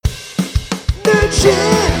nerd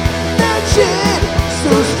shit. So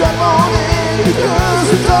strap on in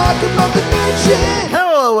because we're talking about the nerd shit.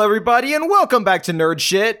 Hello, everybody, and welcome back to Nerd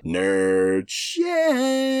Shit. Nerd shit.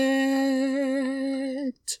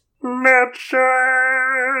 Nerd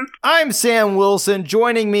shit. I'm Sam Wilson.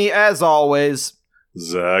 Joining me, as always,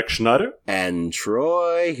 Zack Schneider. And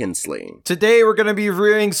Troy Hensley. today we're going to be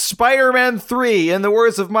reviewing Spider-Man 3. In the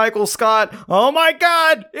words of Michael Scott, oh my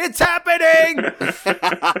god, it's happening!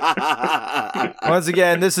 Once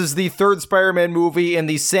again, this is the third Spider-Man movie in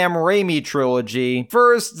the Sam Raimi trilogy.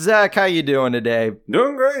 First, Zach, how you doing today?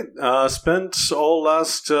 Doing great. Spent all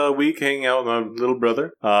last week hanging out with my little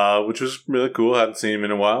brother, which was really cool. Hadn't seen him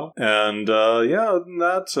in a while. And yeah, other than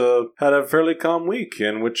that, had a fairly calm week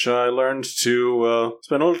in which I learned to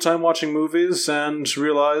spend a little time watching movies and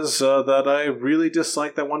realize that I really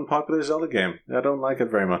dislike that one popular Zelda game. I don't like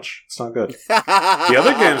it very much. It's not good. The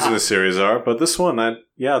other games in the series are, but this one,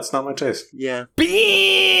 it's not my taste. Yeah.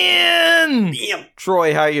 Bean!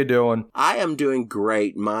 Troy, how you doing? I am doing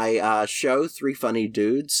great. My show, Three Funny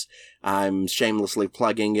Dudes, I'm shamelessly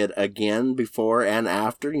plugging it again before and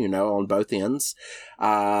after, on both ends.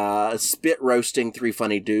 Spit roasting Three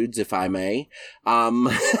Funny Dudes, if I may.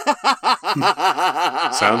 Sounds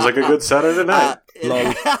like a good Saturday night.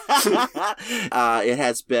 It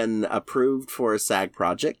has been approved for a SAG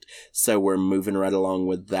project, so we're moving right along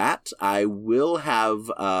with that. I will have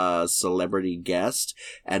a celebrity guest,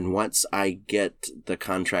 and once I get the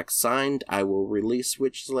contract signed, I will release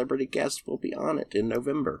which celebrity guest will be on it in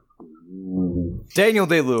November. Daniel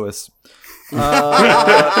Day-Lewis. How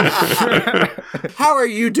are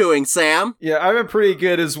you doing, Sam? Yeah, I've been pretty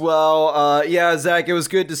good as well. Yeah, Zach, it was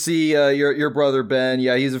good to see your brother Ben.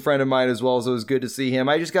 Yeah, he's a friend of mine as well, so it was good to see him.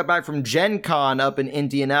 I just got back from Gen Con up in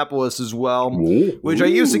Indianapolis as well, which I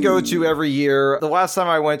used to go to every year. The last time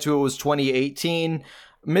I went to it was 2018.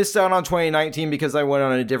 Missed out on 2019 because I went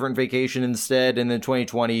on a different vacation instead, and in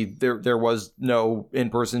 2020 there was no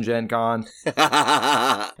in-person Gen Con.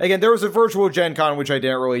 Again, there was a virtual Gen Con, which I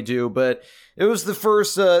didn't really do, but it was the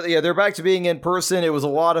first, they're back to being in person. It was a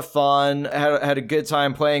lot of fun. Had a good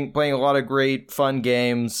time playing a lot of great, fun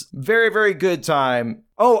games. Very, very good time.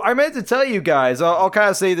 Oh, I meant to tell you guys, I'll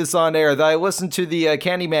kind of say this on air, that I listened to the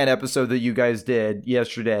Candyman episode that you guys did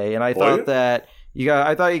yesterday, and I thought that...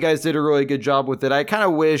 I thought you guys did a really good job with it. I kind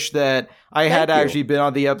of wish that I had actually been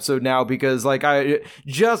on the episode now because, I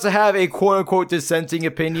just have a quote-unquote dissenting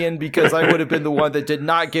opinion because I would have been the one that did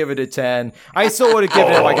not give it a 10. I still would have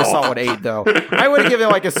given it a solid 8, though. I would have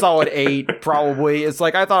given it a solid 8, probably. It's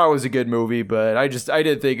I thought it was a good movie, but I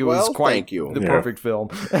didn't think it was quite the perfect film.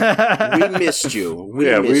 We missed you.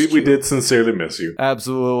 We did sincerely miss you.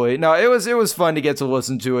 Absolutely. No, it was fun to get to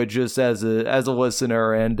listen to it just as a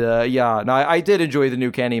listener, and I did enjoy the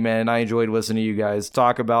new Candyman, and I enjoyed listening to you guys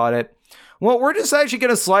talk about it. Well, we're just actually going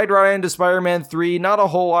to slide right into Spider-Man 3. Not a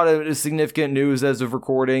whole lot of significant news as of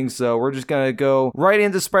recording, so we're just going to go right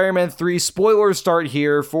into Spider-Man 3. Spoilers start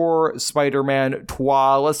here for Spider-Man 3.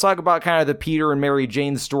 Let's talk about kind of the Peter and Mary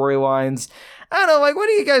Jane storylines. I don't know, what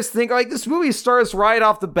do you guys think? This movie starts right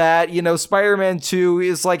off the bat, Spider-Man 2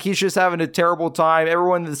 is he's just having a terrible time.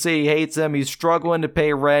 Everyone in the city hates him. He's struggling to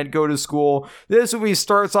pay rent, go to school. This movie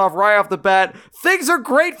starts off right off the bat. Things are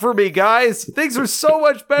great for me, guys. Things are so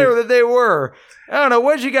much better than they were. I don't know,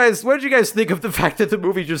 what did you guys think of the fact that the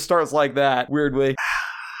movie just starts like that, weirdly?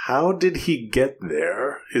 How did he get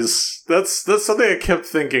there? That's something I kept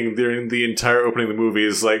thinking during the entire opening of the movie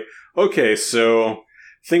is okay, so...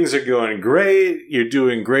 things are going great, you're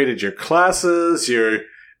doing great at your classes, you're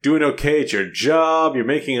doing okay at your job, you're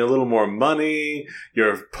making a little more money,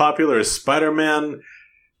 you're popular as Spider-Man.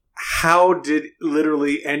 How did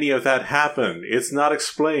literally any of that happen? It's not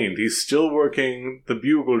explained. He's still working the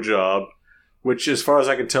bugle job, which as far as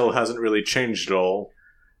I can tell hasn't really changed at all.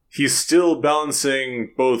 He's still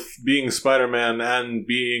balancing both being Spider-Man and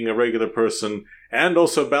being a regular person, and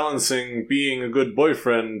also balancing being a good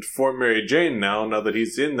boyfriend for Mary Jane now that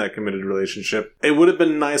he's in that committed relationship. It would have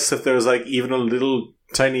been nice if there was even a little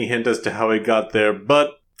tiny hint as to how he got there,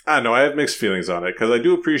 but I don't know, I have mixed feelings on it, because I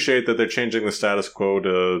do appreciate that they're changing the status quo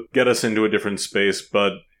to get us into a different space,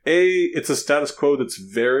 but it's a status quo that's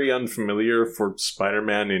very unfamiliar for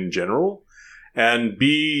Spider-Man in general, and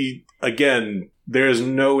B, again, there's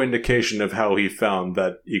no indication of how he found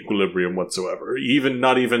that equilibrium whatsoever.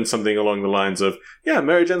 Not even something along the lines of, yeah,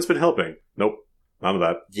 Mary Jane's been helping. Nope, none of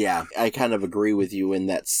that. Yeah, I kind of agree with you in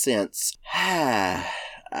that sense. I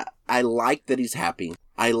like that he's happy.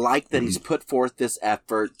 I like that he's put forth this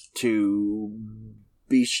effort to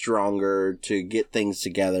be stronger, to get things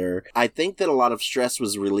together. I think that a lot of stress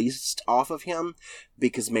was released off of him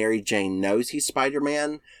because Mary Jane knows he's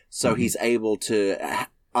Spider-Man, so he's able to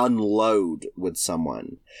unload with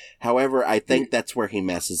someone. However, I think that's where he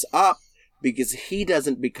messes up, because he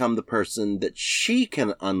doesn't become the person that she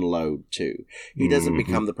can unload to. He doesn't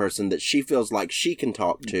become the person that she feels like she can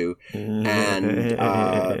talk to. And,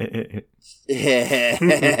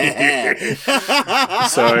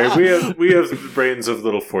 Sorry, we have the brains of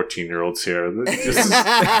little 14-year-olds here. Just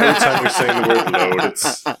every time we're saying the word load,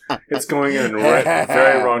 it's going in a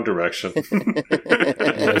very wrong direction.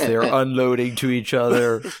 Yes, they're unloading to each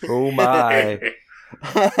other. Oh my.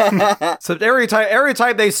 So every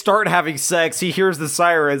time they start having sex, he hears the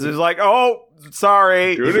sirens. He's like, "Oh,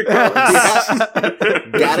 sorry, Here it comes.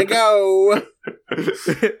 gotta go."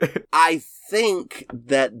 I think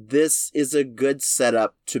that this is a good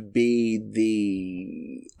setup to be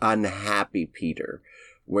the unhappy Peter,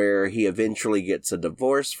 where he eventually gets a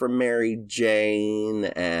divorce from Mary Jane,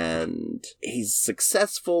 and he's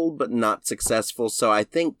successful but not successful. So I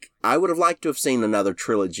think I would have liked to have seen another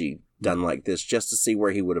trilogy done like this, just to see where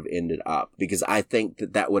he would have ended up, because I think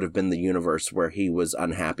that would have been the universe where he was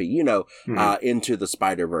unhappy, into the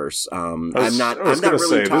Spider-Verse. I'm not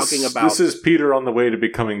really talking about... This is Peter on the way to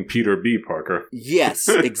becoming Peter B. Parker. Yes,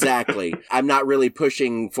 exactly. I'm not really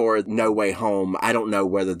pushing for No Way Home. I don't know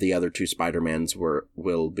whether the other two Spider-Mans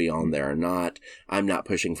will be on there or not. I'm not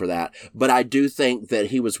pushing for that. But I do think that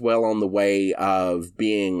he was well on the way of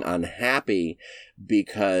being unhappy,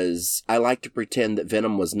 because I like to pretend that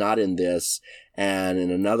Venom was not in this, and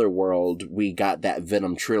in another world, we got that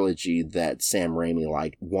Venom trilogy that Sam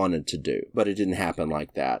Raimi wanted to do, but it didn't happen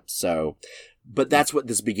like that. So, but that's what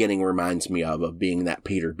this beginning reminds me of being that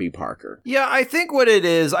Peter B. Parker. Yeah, I think what it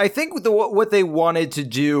is, I think what they wanted to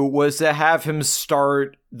do was to have him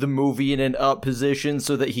start the movie in an up position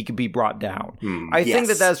so that he could be brought down. I think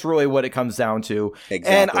that that's really what it comes down to. Exactly.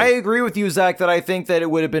 And I agree with you, Zach, that I think that it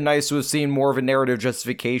would have been nice to have seen more of a narrative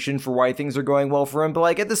justification for why things are going well for him.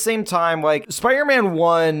 But at the same time, Spider-Man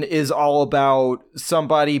 1 is all about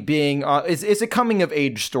somebody being, it's a coming of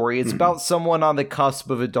age story. It's about someone on the cusp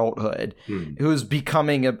of adulthood who's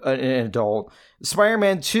becoming an adult.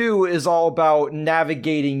 Spider-Man 2 is all about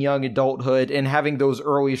navigating young adulthood and having those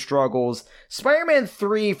early struggles. Spider-Man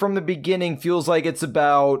 3 from the beginning feels like it's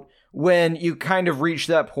about when you kind of reach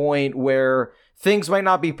that point where things might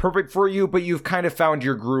not be perfect for you, but you've kind of found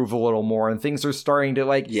your groove a little more, and things are starting to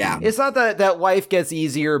it's not that life gets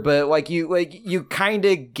easier, but you kind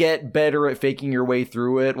of get better at faking your way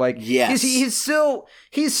through it. Yes. He's still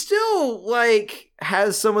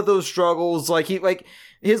has some of those struggles.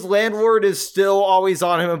 His landlord is still always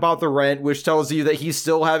on him about the rent, which tells you that he's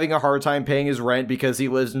still having a hard time paying his rent because he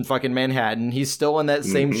lives in fucking Manhattan. He's still in that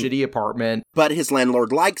same shitty apartment. But his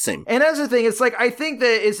landlord likes him. And that's the thing. It's I think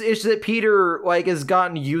that it's that Peter, has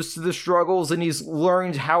gotten used to the struggles, and he's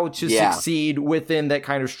learned how to succeed within that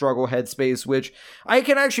kind of struggle headspace, which I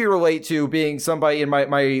can actually relate to, being somebody in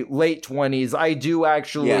my late 20s. I do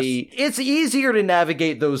actually... Yes. It's easier to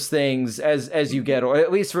navigate those things as you get, or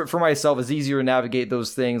at least for myself, it's easier to navigate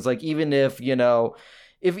those things, even if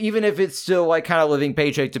even if it's still kind of living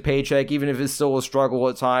paycheck to paycheck, even if it's still a struggle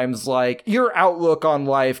at times, your outlook on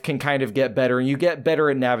life can kind of get better, and you get better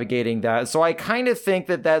at navigating that. So I kind of think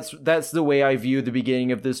that that's the way I view the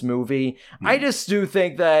beginning of this movie. I just do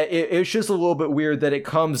think that it's just a little bit weird that it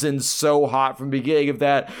comes in so hot from the beginning of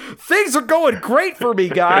that. Things are going great for me,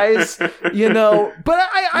 guys, But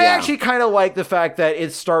I actually kind of like the fact that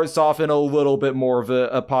it starts off in a little bit more of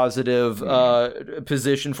a positive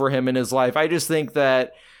position for him in his life. I just think that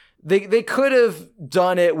They could have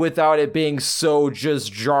done it without it being so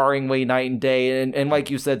just jarringly night and day. And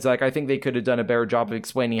like you said, Zach, I think they could have done a better job of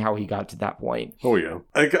explaining how he got to that point. Oh, yeah.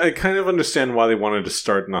 I kind of understand why they wanted to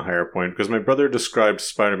start in a higher point, because my brother described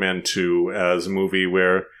Spider-Man 2 as a movie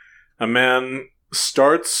where a man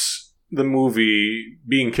starts the movie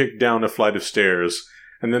being kicked down a flight of stairs,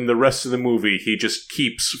 and then the rest of the movie he just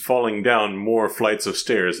keeps falling down more flights of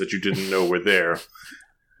stairs that you didn't know were there.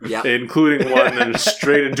 Yeah, including one that is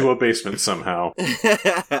straight into a basement somehow.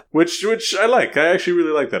 Which I like. I actually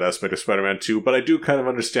really like that aspect of Spider-Man 2, but I do kind of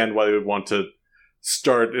understand why they would want to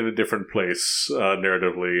start in a different place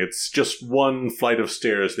narratively. It's just one flight of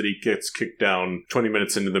stairs that he gets kicked down 20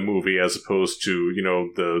 minutes into the movie, as opposed to,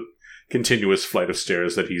 the continuous flight of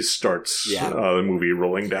stairs that he starts the movie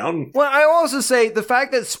rolling down. Well, I will also say the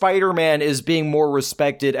fact that Spider-Man is being more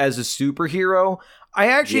respected as a superhero, I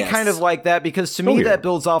actually kind of like that because to me that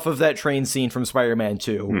builds off of that train scene from Spider-Man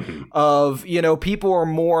 2 of, people are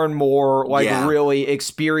more and more really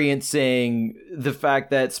experiencing the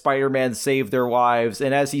fact that Spider-Man saved their lives.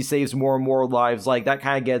 And as he saves more and more lives, that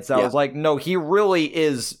kind of gets out. It's like, no, he really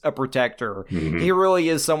is a protector. He really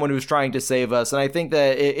is someone who's trying to save us. And I think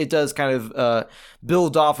that it does kind of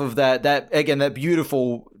build off of that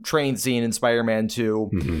beautiful train scene in Spider-Man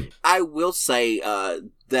 2. I will say,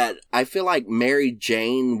 that I feel like Mary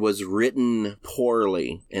Jane was written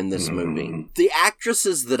poorly in this movie. The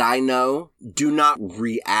actresses that I know do not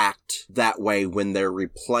react that way when they're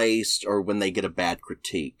replaced or when they get a bad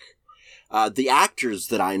critique. The actors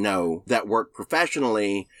that I know that work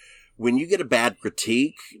professionally, when you get a bad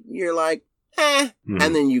critique, you're like, and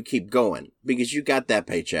then you keep going because you got that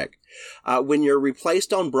paycheck. When you're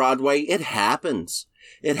replaced on Broadway, it happens.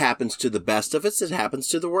 It happens to the best of us. It happens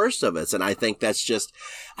to the worst of us. And I think that's just,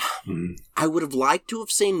 I would have liked to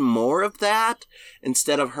have seen more of that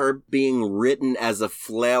instead of her being written as a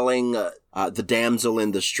flailing, the damsel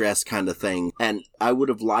in distress kind of thing. And I would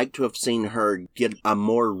have liked to have seen her get a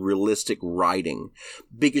more realistic writing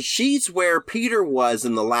because she's where Peter was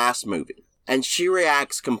in the last movie. And she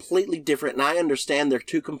reacts completely different. And I understand they're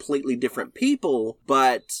two completely different people,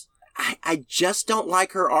 but I just don't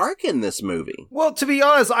like her arc in this movie. Well, to be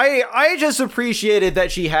honest, I just appreciated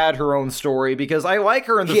that she had her own story because I like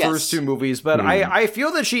her in the first two movies, but I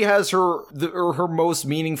feel that she has her most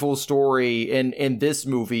meaningful story in this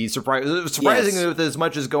movie. Surprisingly, with as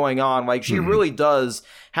much as going on, she really does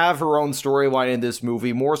have her own storyline in this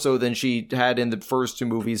movie, more so than she had in the first two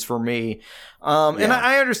movies for me. And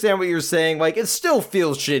I understand what you're saying. It still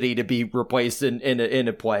feels shitty to be replaced in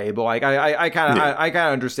a play, but I kind of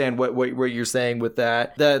understand what you're saying with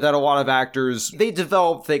that a lot of actors, they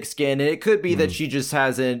develop thick skin, and it could be that she just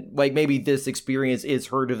hasn't, maybe this experience is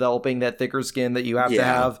her developing that thicker skin that you have to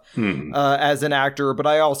have as an actor. But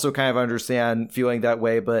I also kind of understand feeling that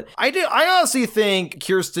way. But I honestly think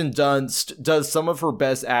Kirsten Dunst does some of her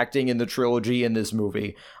best acting in the trilogy in this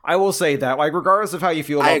movie. I will say that, regardless of how you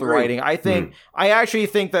feel about the writing, I actually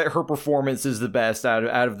think that her performance is the best out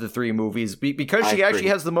of the three movies because she actually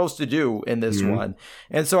has the most to do in this one.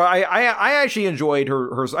 And so I actually enjoyed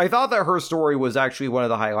her. I thought that her story was actually one of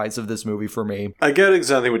the highlights of this movie for me. I get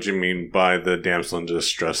exactly what you mean by the damsel in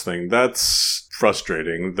distress thing. That's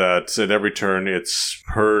frustrating that at every turn it's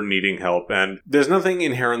her needing help, and there's nothing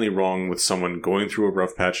inherently wrong with someone going through a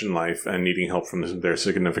rough patch in life and needing help from their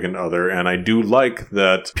significant other. And I do like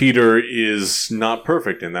that Peter is not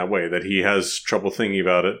perfect in that way, that he has trouble thinking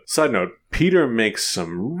about it. Side note, Peter makes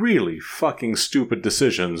some really fucking stupid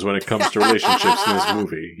decisions when it comes to relationships in this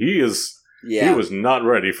movie. He was not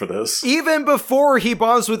ready for this. Even before he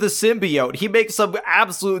bonds with the symbiote, he makes some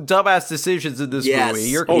absolute dumbass decisions in this movie.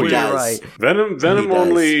 You're completely right. Venom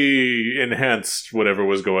only enhanced whatever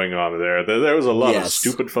was going on there. There was a lot of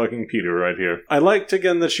stupid fucking Peter right here. I liked,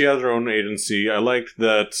 again, that she has her own agency. I liked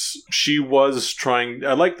that she was trying...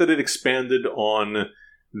 I liked that it expanded on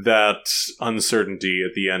that uncertainty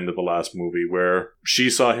at the end of the last movie, where she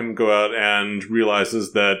saw him go out and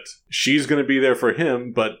realizes that she's going to be there for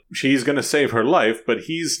him, but she's going to save her life, but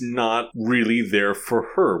he's not really there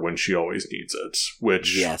for her when she always needs it,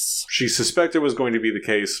 which she suspected was going to be the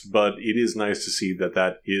case, but it is nice to see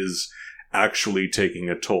that is actually taking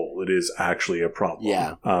a toll. It is actually a problem.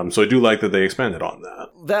 Yeah. So I do like that they expanded on that.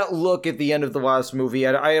 That look at the end of the last movie,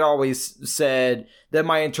 I had always said that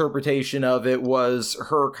my interpretation of it was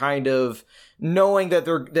her kind of knowing that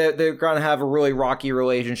they're going to have a really rocky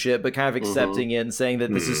relationship, but kind of accepting it and saying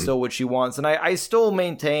that this is still what she wants. And I still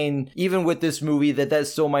maintain, even with this movie, that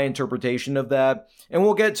that's still my interpretation of that. And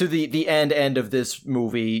we'll get to the end of this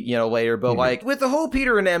movie, later. But with the whole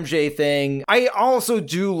Peter and MJ thing, I also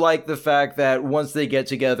do like the fact that once they get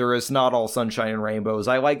together, it's not all sunshine and rainbows.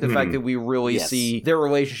 I like the fact that we really see their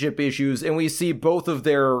relationship issues, and we see both of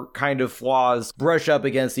their kind of flaws brush up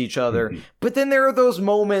against each other. But then there are those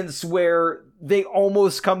moments where they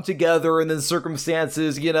almost come together, and then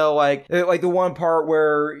circumstances, like the one part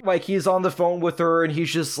where he's on the phone with her and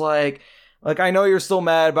he's just like, I know you're still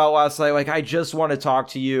mad about last night. I just want to talk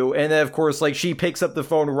to you. And then, of course, she picks up the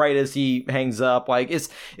phone right as he hangs up. It's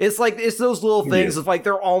those little things of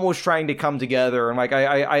they're almost trying to come together. And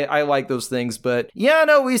I like those things. But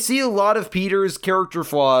we see a lot of Peter's character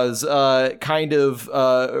flaws, kind of,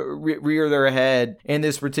 rear their head in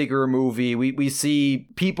this particular movie. We see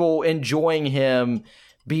people enjoying him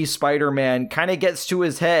be Spider-Man kind of gets to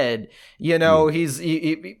his head. He's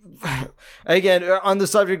again, on the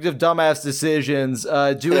subject of dumbass decisions,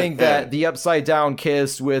 doing the upside down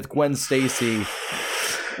kiss with Gwen Stacy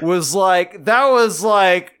was no,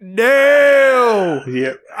 know.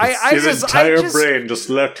 Yeah, His entire brain just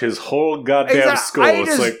left his whole goddamn skull. I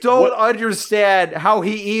just like, don't what? understand how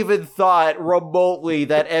he even thought remotely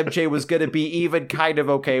that MJ was going to be even kind of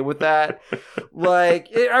okay with that. Like,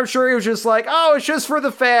 I'm sure he was just like, oh, it's just for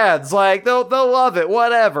the fans. Like, they'll love it.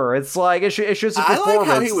 Whatever. It's like, it's just a performance. I like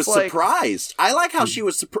how he was like, surprised. I like how he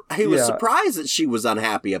was surprised that she was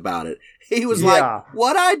unhappy about it. He was like,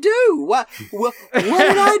 "What'd I do? What did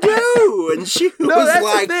I do?" And she was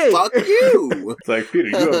like, "Fuck you." It's like, Peter,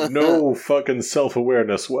 you have no fucking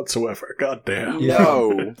self-awareness whatsoever. Goddamn.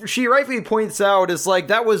 No. She rightfully points out, it's like,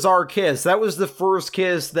 that was our kiss. That was the first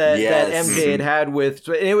kiss that MJ had with...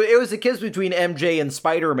 It was a kiss between MJ and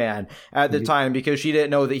Spider-Man at the time, because she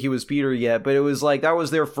didn't know that he was Peter yet. But it was like, that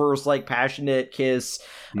was their first, like, passionate kiss.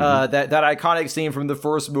 That iconic scene from the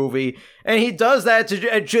first movie. And he does that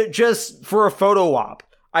to just for a photo op,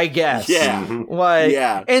 I guess. Yeah.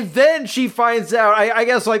 And then she finds out, I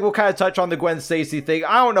guess, like, we'll kind of touch on the Gwen Stacy thing.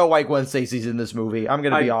 I don't know why Gwen Stacy's in this movie. I'm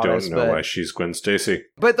going to be honest. I don't know why she's Gwen Stacy.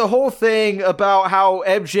 But the whole thing about how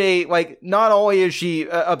MJ, like, not only is she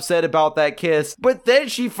upset about that kiss, but then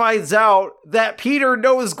she finds out that Peter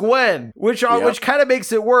knows Gwen, which kind of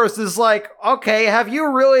makes it worse. Is like, okay, have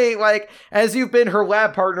you really, like, as you've been her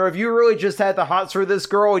lab partner, have you really just had the hots for this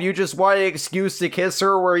girl and you just want an excuse to kiss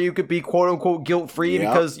her where you could be quote unquote guilt-free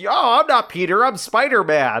because, I'm not Peter, I'm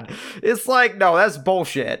Spider-Man. It's like, no, that's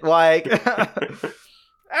bullshit. Like, I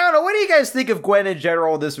don't know. What do you guys think of Gwen in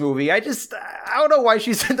general in this movie? I don't know why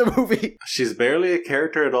she's in the movie. She's barely a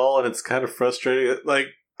character at all, and it's kind of frustrating. Like,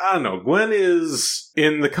 I don't know. Gwen is,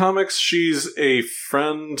 in the comics, she's a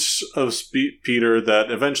friend of Peter that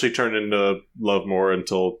eventually turned into Lovemore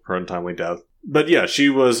until her untimely death. But yeah, she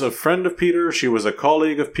was a friend of Peter. She was a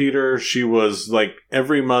colleague of Peter. She was, like,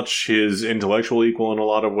 very much his intellectual equal in a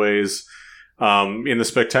lot of ways. In the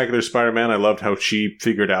Spectacular Spider-Man, I loved how she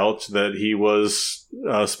figured out that he was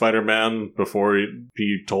Spider-Man before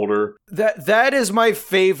he told her. That is my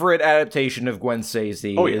favorite adaptation of Gwen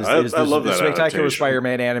Stacy. Oh yeah, I love that Spectacular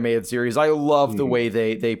Spider-Man animated series. I love the way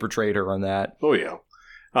they portrayed her on that. Oh yeah.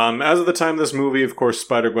 As of the time of this movie, of course,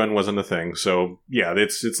 Spider-Gwen wasn't a thing. So, yeah,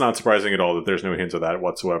 it's not surprising at all that there's no hint of that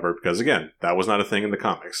whatsoever. Because, again, that was not a thing in the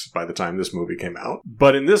comics by the time this movie came out.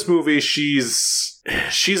 But in this movie, she's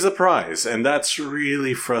a prize. And that's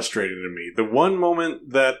really frustrating to me. The one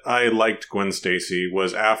moment that I liked Gwen Stacy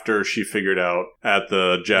was after she figured out at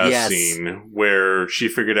the jazz scene, where she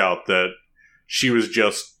figured out that she was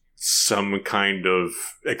just some kind of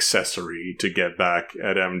accessory to get back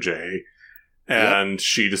at MJ. And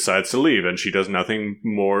she decides to leave, and she does nothing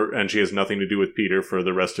more, and she has nothing to do with Peter for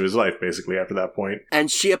the rest of his life, basically, after that point. And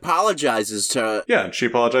she apologizes to... Yeah, and she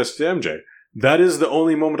apologizes to MJ. That is the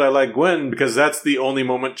only moment I like Gwen, because that's the only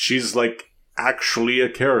moment she's, like, actually a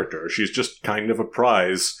character. She's just kind of a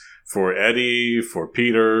prize for Eddie, for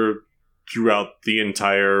Peter, throughout the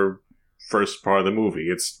entire first part of the movie.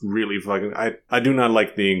 It's really fucking... I do not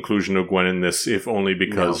like the inclusion of Gwen in this, if only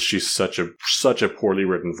because she's such a poorly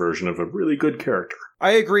written version of a really good character.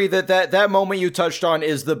 I agree that moment you touched on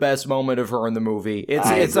is the best moment of her in the movie.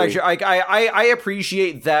 It's actually I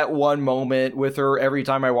appreciate that one moment with her every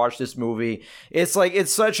time I watch this movie. It's like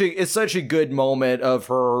it's such a good moment of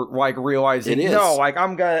her, like, realizing, no, like,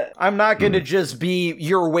 I'm not gonna just be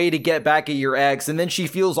your way to get back at your ex, and then she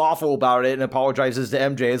feels awful about it and apologizes to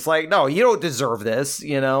MJ. It's like, no, you don't deserve this,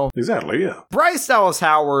 you know? Exactly, yeah. Bryce Dallas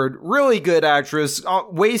Howard, really good actress,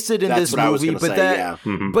 wasted in this movie, but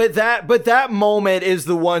that moment is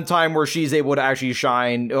the one time where she's able to actually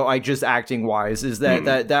shine, like, just acting wise, is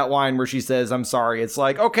that line where she says, I'm sorry. It's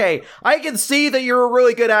like, okay, I can see that you're a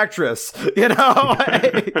really good actress, you know?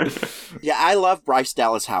 Yeah, I love Bryce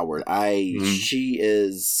Dallas Howard. She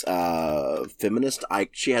is a feminist.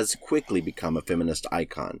 She has quickly become a feminist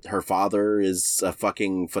icon. Her father is a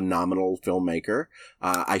fucking phenomenal filmmaker.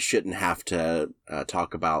 I shouldn't have to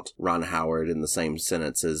talk about Ron Howard in the same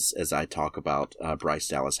sentence as I talk about Bryce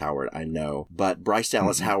Dallas Howard, I know. But Bryce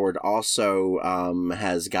Dallas Howard also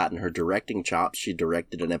has gotten her directing chops. She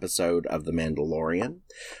directed an episode of The Mandalorian.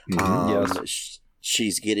 Yes.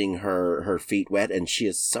 She's getting her feet wet, and she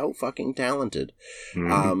is so fucking talented.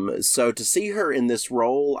 So to see her in this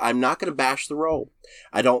role, I'm not going to bash the role.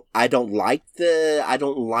 I don't like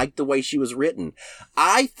the way she was written.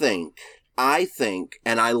 I think,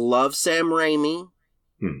 and I love Sam Raimi.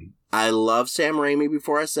 I love Sam Raimi.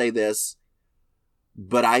 Before I say this,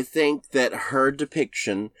 but I think that her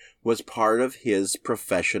depiction was part of his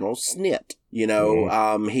professional snit. You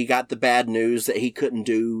know, he got the bad news that he couldn't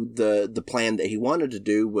do the plan that he wanted to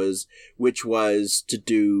do, which was to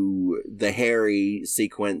do the Harry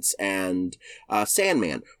sequence and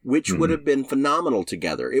Sandman, which would have been phenomenal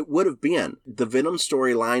together. It would have been. The Venom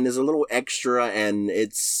storyline is a little extra and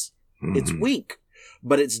it's weak,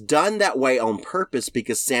 but it's done that way on purpose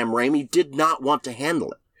because Sam Raimi did not want to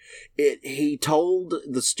handle it. He told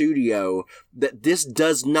the studio that this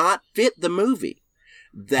does not fit the movie.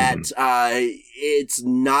 That it's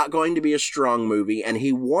not going to be a strong movie, and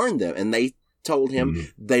he warned them, and they told him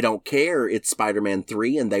they don't care, it's Spider-Man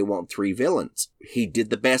 3 and they want 3 villains. He did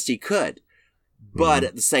the best he could. But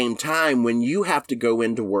at the same time, when you have to go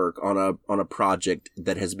into work on a project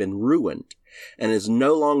that has been ruined and is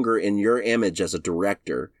no longer in your image as a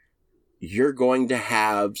director, you're going to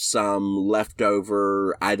have some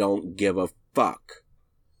leftover I don't give a fuck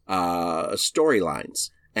storylines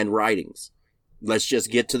and writings. Let's just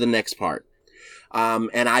get to the next part.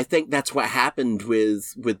 And I think that's what happened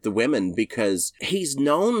with the women, because he's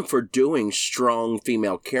known for doing strong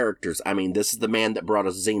female characters. I mean, this is the man that brought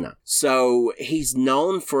us Xena. So he's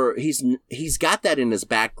known for, he's got that in his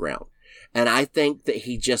background. And I think that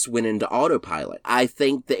he just went into autopilot. I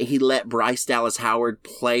think that he let Bryce Dallas Howard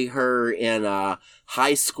play her in a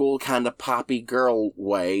high school kind of poppy girl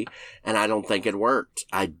way, and I don't think it worked.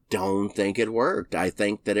 I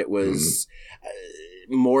think that it was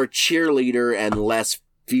more cheerleader and less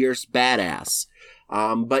fierce badass.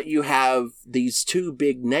 But you have these two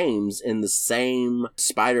big names in the same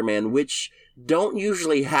Spider-Man, which don't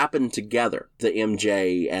usually happen together, the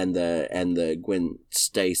MJ and the Gwen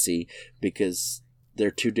Stacy, because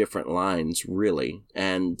they're two different lines, really.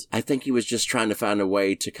 And I think he was just trying to find a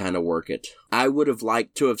way to kind of work it. I would have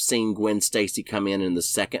liked to have seen Gwen Stacy come in the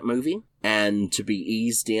second movie and to be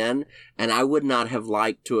eased in, and I would not have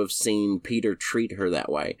liked to have seen Peter treat her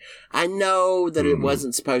that way. I know that it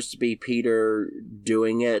wasn't supposed to be Peter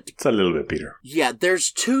doing it. It's a little bit Peter. Yeah,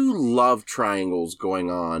 there's two love triangles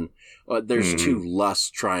going on. There's two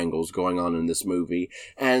lust triangles going on in this movie.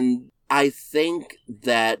 And I think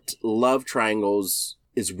that love triangles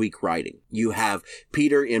is weak writing. You have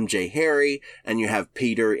Peter, MJ, Harry, and you have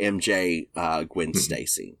Peter, MJ, Gwen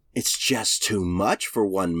Stacy. It's just too much for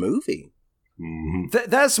one movie.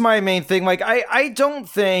 That's my main thing. Like, I don't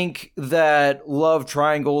think that love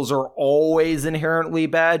triangles are always inherently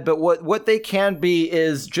bad, but what they can be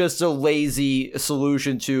is just a lazy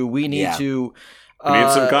solution to, we need to... We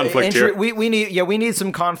need some conflict here. We need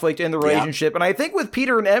some conflict in the relationship. And I think with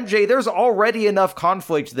Peter and MJ, there's already enough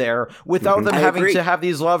conflict there without them having to have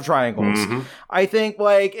these love triangles. I think,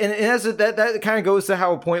 like, and that kind of goes to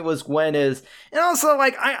how a point was Gwen is. And also,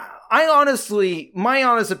 like, I honestly, my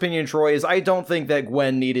honest opinion, Troy, is I don't think that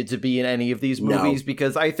Gwen needed to be in any of these movies,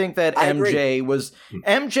 because I think that MJ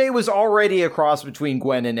was already a cross between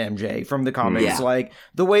Gwen and MJ from the comics. Yeah. Like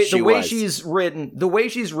the way she's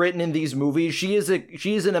written in these movies, she is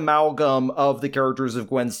an amalgam of the characters of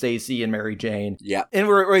Gwen Stacy and Mary Jane. Yeah. And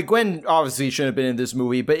Gwen obviously shouldn't have been in this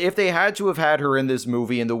movie, but if they had to have had her in this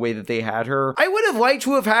movie in the way that they had her, I would have liked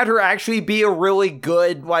to have had her actually be a really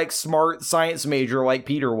good, like, smart science major like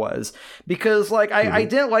Peter was. Because, like, I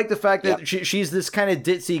didn't like the fact that she's this kind of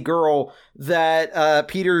ditzy girl that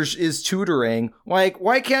Peter's is tutoring. Like,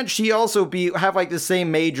 why can't she also have like the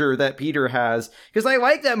same major that Peter has? Because I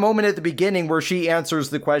like that moment at the beginning where she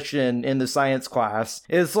answers the question in the science class.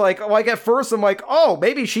 It's like at first I'm like, oh,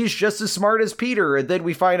 maybe she's just as smart as Peter, and then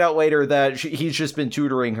we find out later that he's just been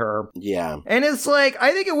tutoring her. Yeah. And it's like,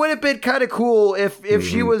 I think it would have been kind of cool if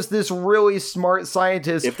she was this really smart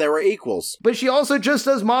scientist. If they were equals. But she also just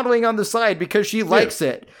does modeling on the side because she likes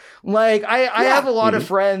it. Like, I have a lot of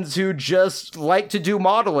friends who just like to do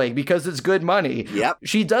modeling because it's good money. Yep.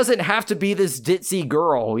 She doesn't have to be this ditzy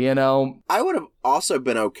girl, you know? I would have also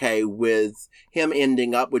been okay with him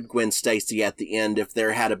ending up with Gwen Stacy at the end if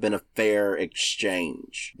there had been a fair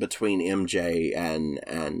exchange between MJ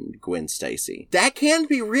and Gwen Stacy. That can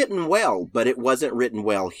be written well, but it wasn't written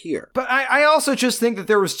well here. But I also just think that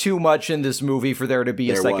there was too much in this movie for there to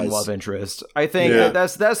be a second love interest. I think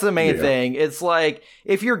that's the main thing. It's like,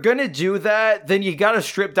 if you're gonna do that, then you gotta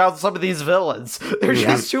strip down some of these villains. There's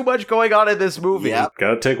just too much going on in this movie. Yep.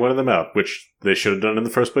 Gotta take one of them out, which they should have done in the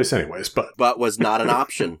first place anyways, but was not an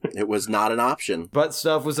option. It was not an option. But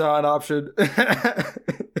stuff was not an option.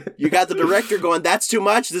 You got the director going, that's too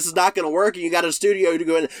much, this is not going to work, and you got a studio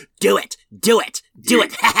going, do it,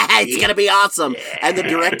 it's going to be awesome. And the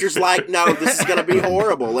director's like, no, this is going to be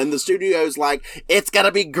horrible. And the studio's like, it's going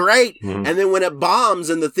to be great. And then when it bombs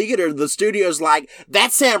in the theater, the studio's like,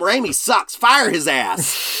 that Sam Raimi sucks, fire his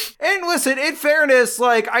ass. And listen, in fairness,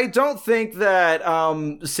 like, I don't think that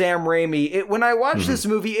Sam Raimi, when I watch this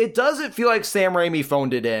movie, it doesn't feel like Sam Raimi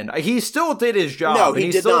phoned it in. He still did his job. No, he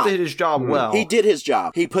and did still not. did his job well. He did his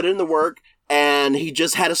job. He put in the work, and he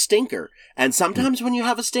just had a stinker. And sometimes when you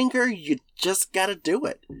have a stinker, you just gotta do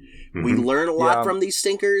it. We learn a lot from these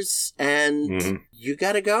stinkers, and you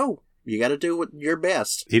gotta go. You gotta do your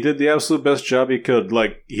best. He did the absolute best job he could.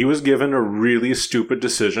 Like, he was given a really stupid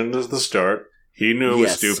decision at the start. He knew it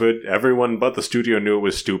was stupid. Everyone but the studio knew it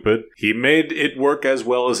was stupid. He made it work as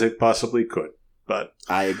well as it possibly could. But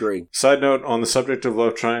I agree. Side note, on the subject of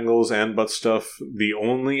love triangles and butt stuff, the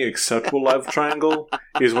only acceptable love triangle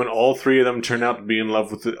is when all three of them turn out to be in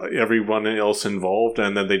love with everyone else involved,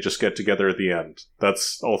 and then they just get together at the end.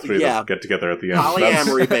 That's all three of them get together at the end.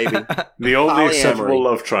 Polyamory, baby. The only acceptable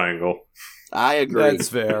love triangle. I agree. That's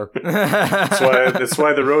fair. That's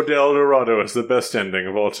why The Road to El Dorado is the best ending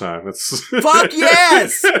of all time. Fuck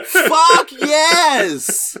yes! Fuck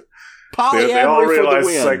yes! Polyamory they all realize for the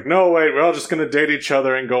win. It's like, no, wait, we're all just going to date each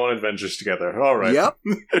other and go on adventures together. All right. Yep.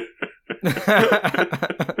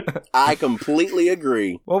 I completely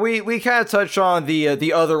agree. Well, we kind of touched on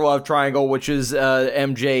the other love triangle, which is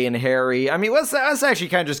MJ and Harry. I mean, let's actually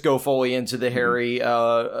kind of just go fully into the Harry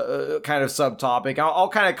kind of subtopic. I'll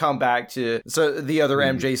kind of come back to the other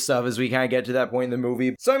MJ stuff as we kind of get to that point in the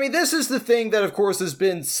movie. So, I mean, this is the thing that, of course, has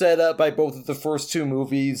been set up by both of the first two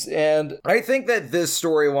movies, and I think that this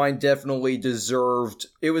storyline definitely deserved.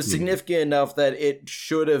 It was significant enough that it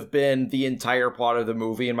should have been the entire plot of the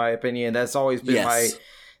movie, in my opinion. That's always been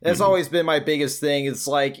always been my biggest thing. It's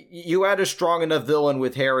like, you had a strong enough villain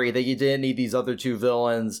with Harry that you didn't need these other two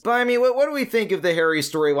villains. But I mean, what do we think of the Harry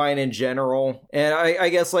storyline in general? And I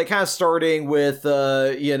guess, like, kind of starting with,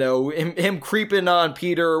 him creeping on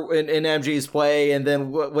Peter in MJ's play, and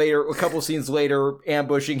then later, a couple scenes later,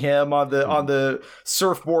 ambushing him on the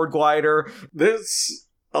surfboard glider. There's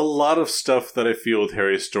a lot of stuff that I feel with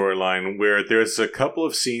Harry's storyline where there's a couple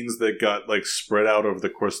of scenes that got, like, spread out over the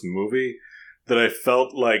course of the movie that I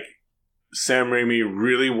felt like Sam Raimi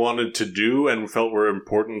really wanted to do and felt were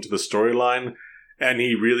important to the storyline, and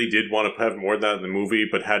he really did want to have more of that in the movie,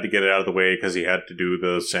 but had to get it out of the way because he had to do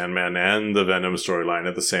the Sandman and the Venom storyline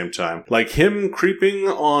at the same time. Like, him creeping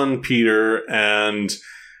on Peter and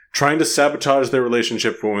trying to sabotage their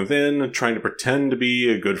relationship from within, trying to pretend to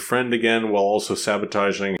be a good friend again while also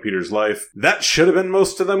sabotaging Peter's life. That should have been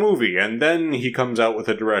most of the movie, and then he comes out with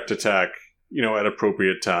a direct attack, at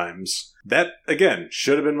appropriate times. That, again,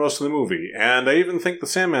 should have been most of the movie. And I even think the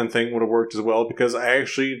Sandman thing would have worked as well, because I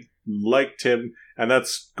actually liked him, and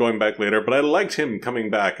that's going back later, but I liked him coming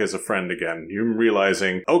back as a friend again. Him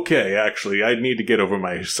realizing, okay, actually, I need to get over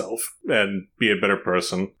myself and be a better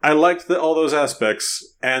person. I liked all those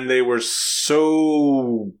aspects, and they were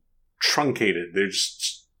so truncated. They're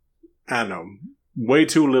just, I don't know, way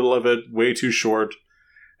too little of it, way too short.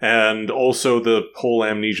 And also the whole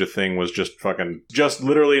amnesia thing was just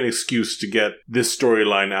literally an excuse to get this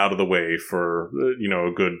storyline out of the way for,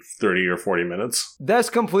 a good 30 or 40 minutes. That's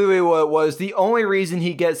completely what it was. The only reason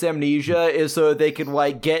he gets amnesia is so that they could,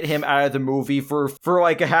 like, get him out of the movie for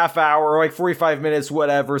like a half hour, like 45 minutes,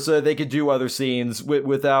 whatever, so that they could do other scenes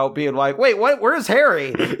without being like, wait, what? Where's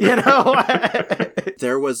Harry?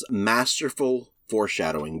 There was masterful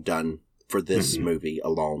foreshadowing done for this movie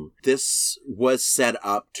alone. This was set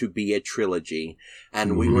up to be a trilogy,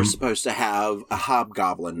 and we were supposed to have a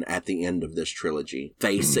hobgoblin at the end of this trilogy.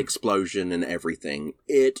 Face explosion and everything.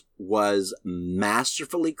 It was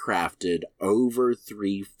masterfully crafted over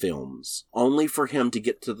 3 films, only for him to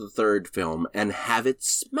get to the 3rd film and have it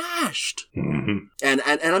smashed. And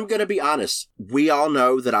I'm gonna be honest, we all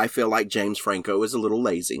know that I feel like James Franco is a little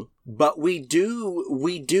lazy. But we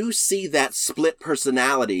do see that split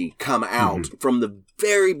personality come out from the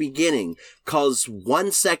very beginning. 'Cause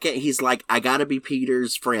 1 second he's like, I gotta be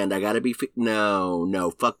Peter's friend. I gotta be,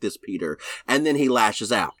 no, fuck this Peter. And then he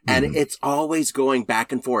lashes out. And it's always going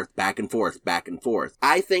back and forth, back and forth, back and forth.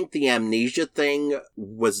 I think the amnesia thing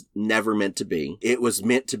was never meant to be. It was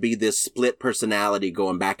meant to be this split personality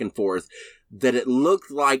going back and forth that it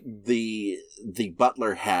looked like the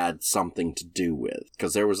butler had something to do with,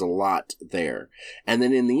 because there was a lot there. And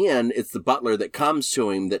then in the end, it's the butler that comes to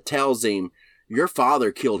him that tells him, your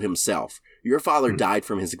father killed himself. Your father died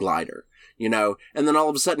from his glider, and then all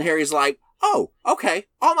of a sudden Harry's like, oh, okay,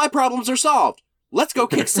 all my problems are solved. Let's go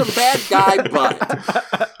kick some bad guy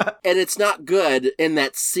butt. And it's not good in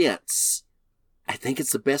that sense. I think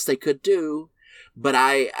it's the best they could do. But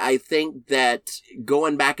I think that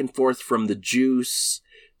going back and forth from the juice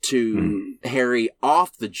to Harry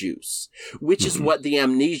off the juice, which is what the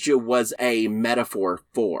amnesia was a metaphor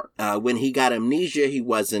for. When he got amnesia, he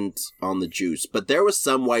wasn't on the juice, but there was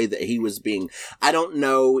some way that he was being, I don't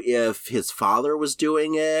know if his father was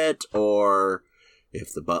doing it or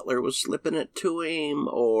if the butler was slipping it to him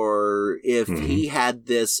or if he had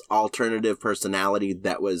this alternative personality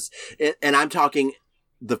that was, and I'm talking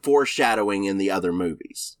the foreshadowing in the other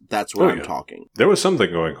movies. That's what I'm talking. There was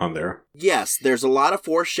something going on there. Yes, there's a lot of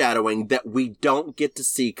foreshadowing that we don't get to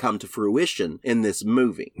see come to fruition in this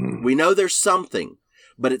movie. We know there's something,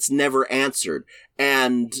 but it's never answered.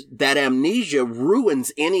 And that amnesia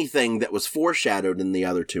ruins anything that was foreshadowed in the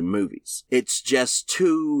other two movies. It's just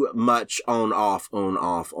too much on, off, on,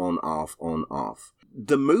 off, on, off, on, off.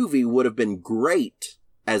 The movie would have been great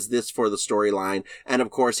as this for the storyline. And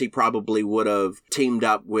of course, he probably would have teamed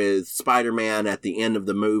up with Spider-Man at the end of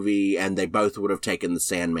the movie, and they both would have taken the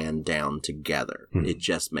Sandman down together. It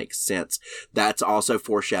just makes sense. That's also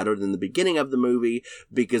foreshadowed in the beginning of the movie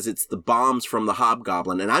because it's the bombs from the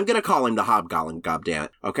Hobgoblin. And I'm going to call him the Hobgoblin, goddammit,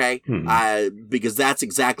 okay? Because that's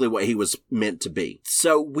exactly what he was meant to be.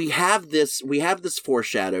 So we have this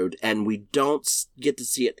foreshadowed, and we don't get to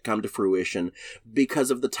see it come to fruition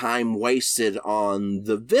because of the time wasted on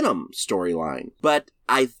the Venom storyline. But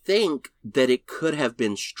I think that it could have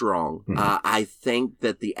been strong. I think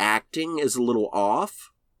that the acting is a little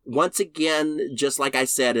off. Once again, just like I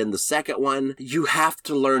said in the second one, you have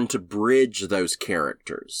to learn to bridge those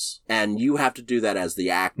characters. And you have to do that as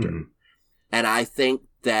the actor. And I think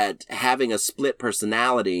that having a split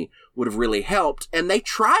personality would have really helped. And they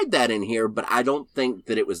tried that in here, but I don't think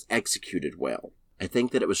that it was executed well. I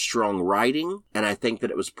think that it was strong writing, and I think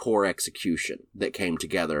that it was poor execution that came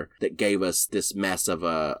together that gave us this mess of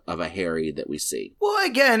a Harry that we see. Well,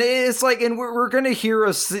 again, it's like, and we're going to hear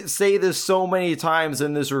us say this so many times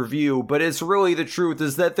in this review, but it's really the truth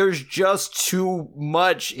is that there's just too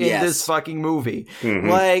much in this fucking movie.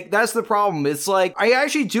 Like, that's the problem. It's like, I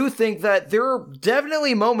actually do think that there are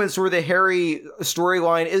definitely moments where the Harry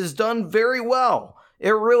storyline is done very well. It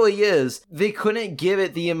really is. They couldn't give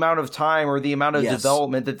it the amount of time or the amount of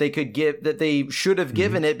development that they could give, that they should have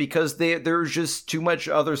given it because there's just too much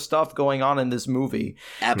other stuff going on in this movie.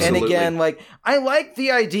 Absolutely. And again, like, I like the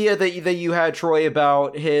idea that you had, Troy,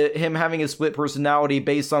 about him having a split personality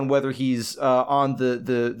based on whether he's on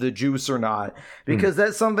the juice or not. Because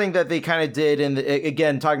that's something that they kind of did in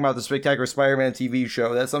again, talking about the Spectacular Spider-Man TV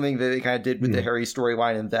show, that's something that they kind of did with the Harry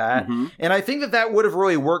storyline and that. And I think that would have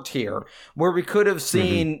really worked here, where we could have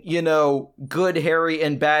seen, you know, good Harry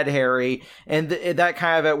and bad Harry, and that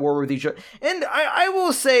kind of at war with each other. And I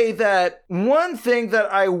will say that one thing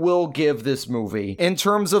that I will give this movie, in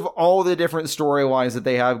terms of all the different storylines that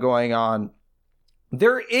they have going on,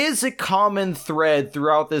 there is a common thread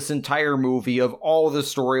throughout this entire movie of all the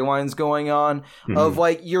storylines going on of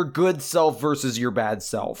like your good self versus your bad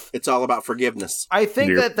self. It's all about forgiveness. I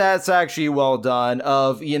think that that's actually well done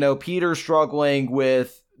of, you know, Peter struggling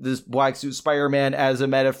with this black suit Spider-Man as a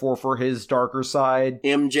metaphor for his darker side.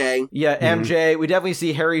 MJ. Yeah, MJ. We definitely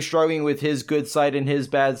see Harry struggling with his good side and his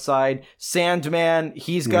bad side. Sandman,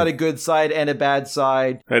 he's got a good side and a bad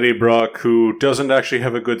side. Eddie Brock, who doesn't actually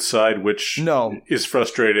have a good side, which is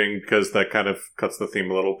frustrating because that kind of cuts the theme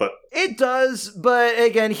a little, but... It does, but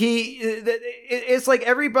again, it's like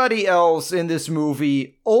everybody else in this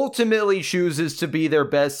movie ultimately chooses to be their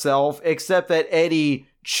best self, except that Eddie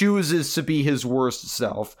chooses to be his worst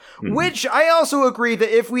self, which I also agree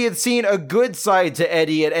that if we had seen a good side to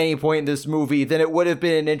Eddie at any point in this movie, then it would have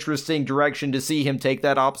been an interesting direction to see him take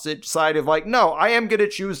that opposite side of like, no, I am going to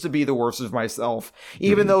choose to be the worst of myself.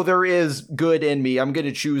 Even though there is good in me, I'm going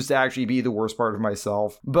to choose to actually be the worst part of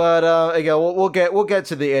myself. But again, we'll get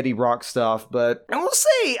to the Eddie Brock stuff, but I will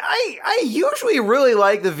say I usually really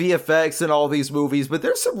like the VFX in all these movies, but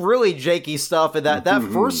there's some really janky stuff in that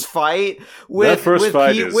first fight with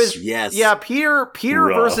Peter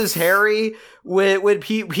rough. Versus Harry. When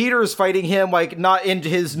Peter's fighting him, like, not in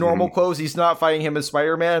his normal clothes, he's not fighting him as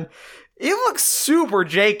Spider-Man. It looks super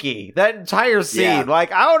janky, that entire scene. Yeah.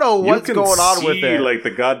 Like, I don't know what's going on with it. Like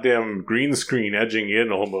the goddamn green screen edging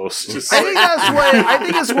in almost. Just I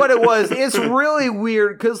think it's what it was. It's really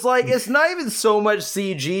weird because, like, it's not even so much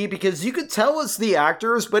CG because you could tell it's the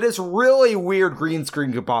actors, but it's really weird green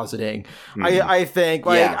screen compositing. I think,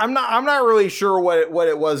 like, I'm not really sure what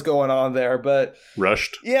it was going on there, but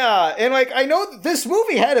rushed. Yeah, and like I know this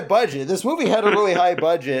movie had a budget. This movie had a really high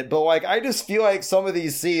budget, but like I just feel like some of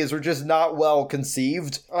these scenes were just not well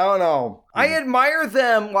conceived. I don't know. I admire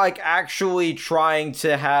them, like, actually trying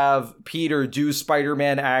to have Peter do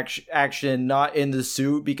Spider-Man action not in the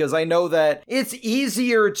suit, because I know that it's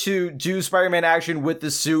easier to do Spider-Man action with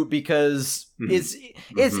the suit because it's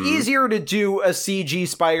easier to do a CG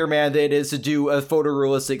Spider-Man than it is to do a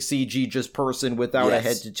photorealistic CG just person without a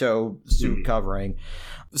head-to-toe suit covering.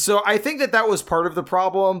 So I think that was part of the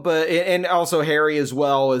problem, but and also Harry as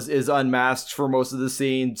well is unmasked for most of the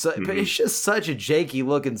scene. So, but it's just such a janky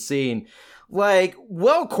looking scene, like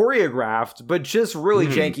well choreographed, but just really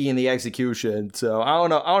janky in the execution. So I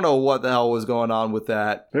don't know what the hell was going on with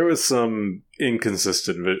that. There was some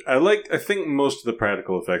inconsistent. I think most of the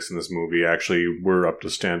practical effects in this movie actually were up to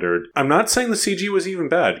standard. I'm not saying the CG was even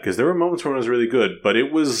bad, because there were moments when it was really good, but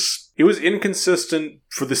it was inconsistent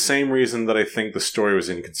for the same reason that I think the story was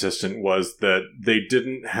inconsistent, was that they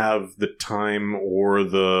didn't have the time or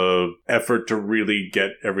the effort to really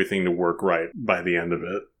get everything to work right by the end of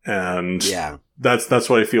it. And that's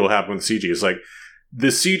what I feel happened with CG. It's like, the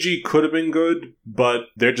CG could have been good, but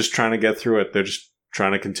they're just trying to get through it. They're just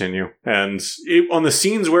trying to continue. And on the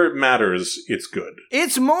scenes where it matters, it's good.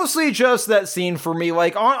 It's mostly just that scene for me.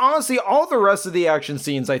 Like, honestly, all the rest of the action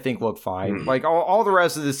scenes I think look fine. Like, all the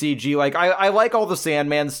rest of the CG, like, I like all the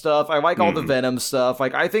Sandman stuff. I like all the Venom stuff.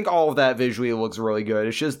 Like, I think all of that visually looks really good.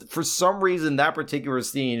 It's just, for some reason, that particular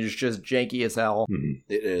scene is just janky as hell.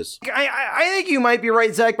 It is. I think you might be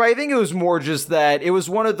right, Zach, but I think it was more just that it was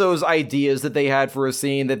one of those ideas that they had for a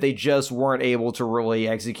scene that they just weren't able to really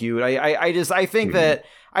execute. I think that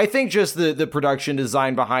I think just the production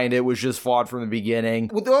design behind it was just flawed from the beginning.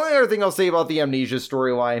 The only other thing I'll say about the Amnesia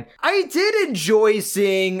storyline, I did enjoy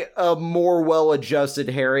seeing a more well-adjusted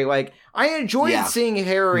Harry. Like, I enjoyed seeing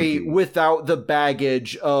Harry without the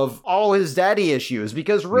baggage of all his daddy issues,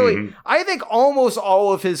 because really, I think almost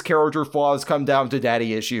all of his character flaws come down to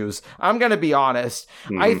daddy issues. I'm gonna be honest.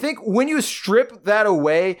 I think when you strip that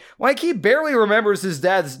away, like, he barely remembers his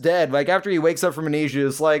dad's dead. Like, after he wakes up from amnesia,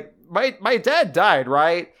 it's like, my dad died,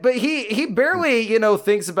 right? But he barely,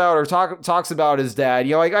 thinks about or talks about his dad.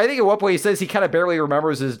 Like, I think at one point he says he kind of barely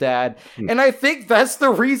remembers his dad. And I think that's the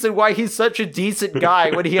reason why he's such a decent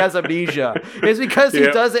guy when he has amnesia. Is because he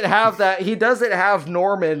doesn't have that. He doesn't have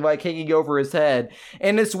Norman, like, hanging over his head.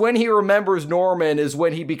 And it's when he remembers Norman is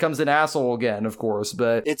when he becomes an asshole again, of course.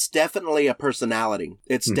 But it's definitely a personality.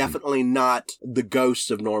 It's definitely not the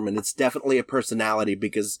ghost of Norman. It's definitely a personality,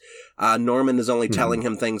 because Norman is only telling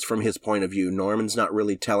him things from his point of view. Norman's not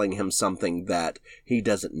really telling him something that he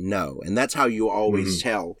doesn't know. And that's how you always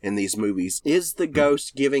tell in these movies. Is the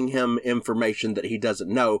ghost giving him information that he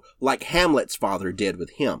doesn't know, like Hamlet's father did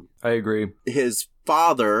with him? I agree. His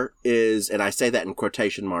father is, and I say that in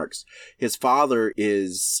quotation marks, his father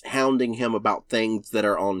is hounding him about things that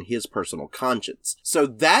are on his personal conscience. So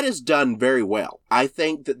that is done very well. I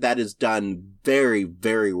think that is done very,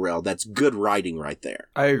 very well. That's good writing right there.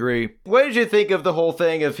 I agree. What did you think of the whole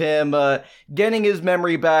thing of him getting his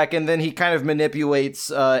memory back, and then he kind of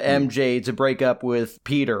manipulates MJ to break up with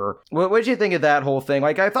Peter? What did you think of that whole thing?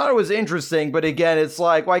 Like, I thought it was interesting, but again, it's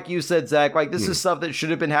like you said, Zach, like, this is stuff that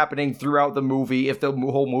should have been happening throughout the movie if the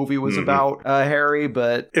whole movie was about Harry,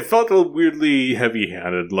 but it felt a little weirdly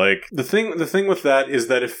heavy-handed. Like, the thing with that is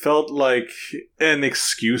that it felt like an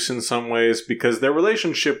excuse in some ways, because their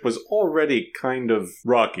relationship was already kind of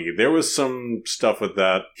rocky. There was some stuff with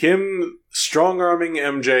that. Him strong-arming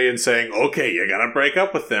MJ and saying, okay, you gotta break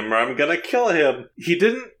up with him or I'm gonna kill him. He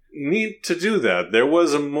didn't need to do that. There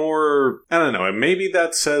was a more, I don't know, and maybe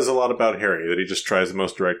that says a lot about Harry, that he just tries the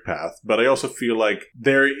most direct path, but I also feel like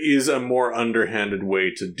there is a more underhanded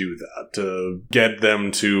way to do that, to get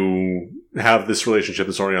them to have this relationship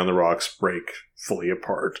that's already on the rocks break fully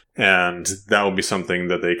apart. And that will be something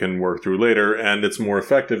that they can work through later, and it's more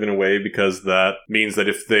effective in a way, because that means that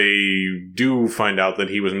if they do find out that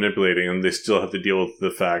he was manipulating them, they still have to deal with the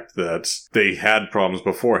fact that they had problems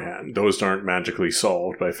beforehand. Those aren't magically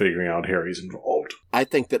solved by figuring out Harry's involved. I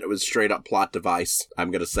think that it was straight up plot device. I'm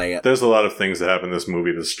going to say it. There's a lot of things that happen in this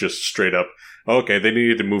movie that's just straight up, okay, they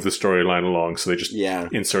needed to move the storyline along, so they just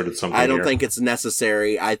inserted something I don't here. think it's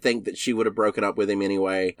necessary. I think that she would have broken up with him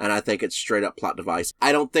anyway, and I think it's straight up plot device.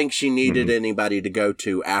 I don't think she needed anybody to go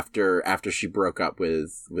to after she broke up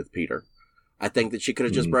with Peter. I think that she could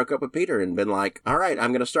have just broke up with Peter and been like, all right,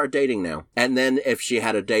 I'm going to start dating now. And then if she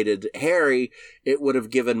had dated Harry, it would have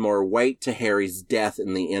given more weight to Harry's death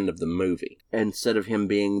in the end of the movie. Instead of him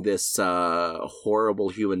being this horrible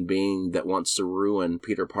human being that wants to ruin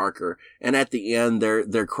Peter Parker. And at the end,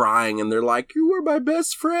 they're crying and they're like, you were my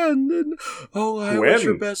best friend. And, oh, I was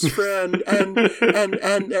your best friend. And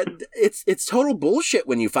it's total bullshit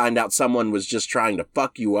when you find out someone was just trying to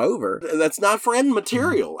fuck you over. That's not friend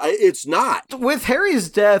material. It's not. With Harry's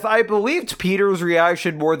death, I believed Peter's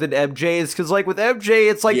reaction more than MJ's, because, like, with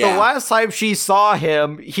MJ, it's like the last time she saw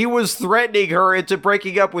him, he was threatening her into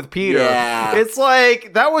breaking up with Peter. Yeah. It's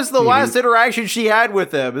like, that was the last interaction she had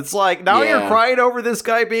with him. It's like, now you're crying over this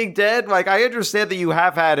guy being dead? Like, I understand that you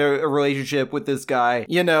have had a relationship with this guy,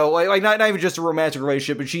 you know, like not even just a romantic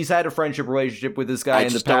relationship, but she's had a friendship relationship with this guy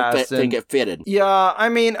in the past. I just don't think it fitted. Yeah, I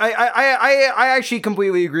mean, I actually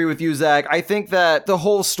completely agree with you, Zach. I think that the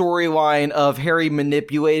whole storyline of Harry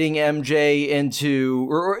manipulating MJ into,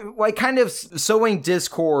 or like kind of sowing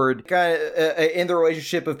discord in the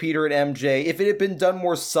relationship of Peter and MJ, if it had been done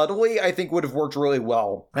more subtly, I think would have worked really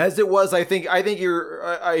well. As it was, I think I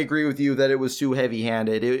agree with you that it was too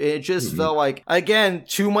heavy-handed. It just felt like, again,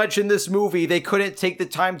 too much in this movie. They couldn't take the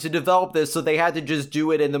time to develop this, so they had to just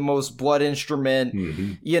do it in the most blood instrument,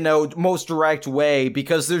 you know, most direct way,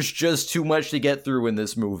 because there's just too much to get through in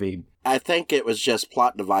this movie. I think it was just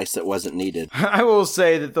plot device that wasn't needed. I will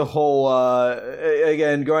say that the whole,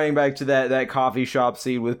 again, going back to that coffee shop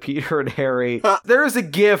scene with Peter and Harry, there's a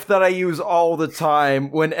GIF that I use all the time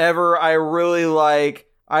whenever I really like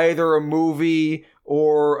either a movie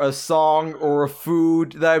or a song or a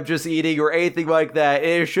food that I'm just eating or anything like that.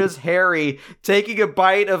 And it's just Harry taking a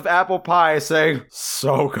bite of apple pie saying,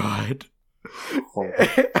 so good.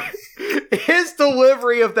 His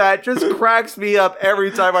delivery of that just cracks me up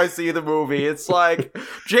every time I see the movie. It's like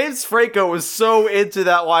James Franco was so into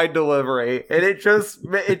that line delivery, and it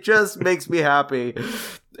just makes me happy.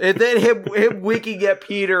 And then him winking at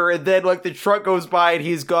Peter, and then like the truck goes by and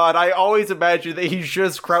he's gone. I always imagine that he's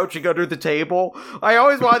just crouching under the table. I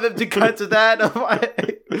always want them to cut to that.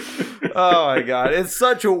 Oh my god, it's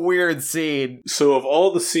such a weird scene. So of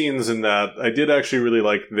all the scenes in that, I did actually really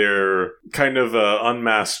like their kind of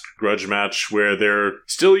unmasked grudge match where they're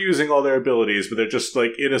still using all their abilities, but they're just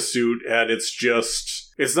like in a suit, and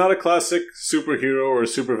it's not a classic superhero or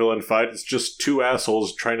supervillain fight. It's just two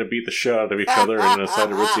assholes trying to beat the shit out of each other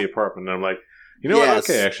inside a ritzy apartment. And I'm like, you know what?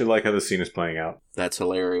 Okay, I actually like how the scene is playing out. That's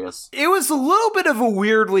hilarious. It was a little bit of a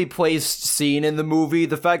weirdly placed scene in the movie.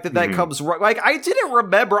 The fact that comes right, like, I didn't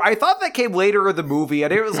remember. I thought that came later in the movie,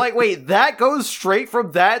 and it was like, wait, that goes straight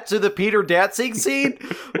from that to the Peter dancing scene?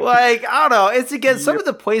 Like, I don't know. It's, again, some of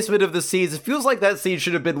the placement of the scenes, it feels like that scene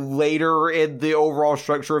should have been later in the overall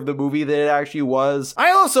structure of the movie than it actually was.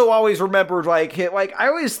 I also always remembered, like I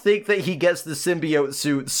always think that he gets the symbiote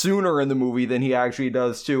suit sooner in the movie than he actually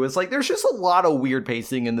does, too. It's like, there's just a lot of weird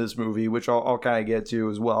pacing in this movie, which I'll kind of get to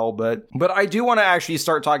as well, but I do want to actually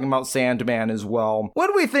start talking about Sandman as well. What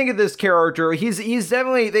do we think of this character? He's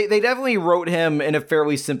definitely, they definitely wrote him in a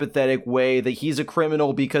fairly sympathetic way, that he's a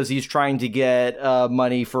criminal because he's trying to get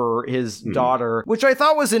money for his daughter, which I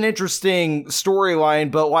thought was an interesting storyline,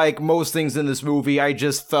 but like most things in this movie, I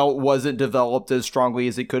just felt wasn't developed as strongly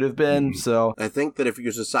as it could have been. So I think that if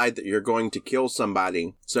you decide that you're going to kill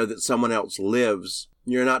somebody so that someone else lives,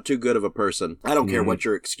 you're not too good of a person. I don't care what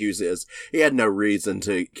your excuse is. He had no reason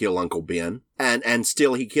to kill Uncle Ben. And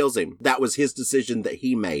still he kills him. That was his decision that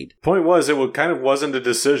he made. Point was, it kind of wasn't a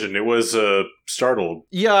decision. It was startled.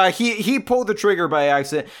 Yeah, he pulled the trigger by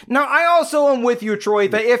accident. Now, I also am with you, Troy,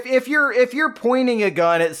 that if you're pointing a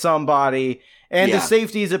gun at somebody and the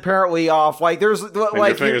safety is apparently off, like there's and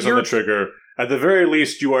like your fingers on the trigger. At the very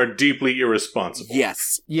least, you are deeply irresponsible.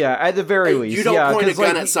 Yes. Yeah, at the very least. You don't point a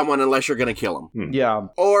gun at someone unless you're going to kill them. Yeah.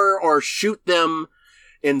 Or shoot them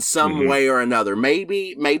in some way or another.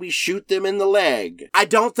 Maybe shoot them in the leg. I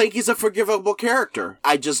don't think he's a forgivable character.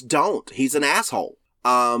 I just don't. He's an asshole.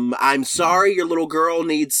 I'm sorry your little girl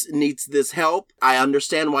needs this help. I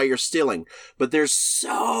understand why you're stealing, but there's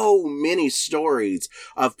so many stories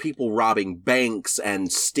of people robbing banks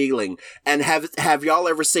and stealing. And have y'all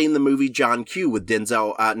ever seen the movie John Q with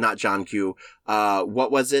Denzel, not John Q,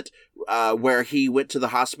 what was it? Where he went to the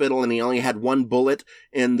hospital and he only had one bullet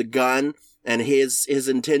in the gun. And his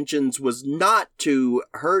intentions was not to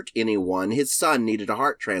hurt anyone. His son needed a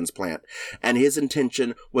heart transplant. And his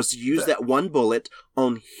intention was to use that one bullet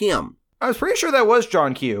on him. I was pretty sure that was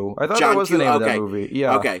John Q. I thought John that was Q, the name of okay. that movie.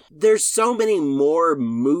 Yeah. Okay. There's so many more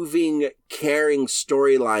moving, caring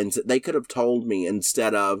storylines that they could have told me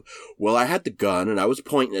instead of, well, I had the gun and I was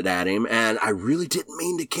pointing it at him and I really didn't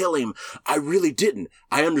mean to kill him. I really didn't.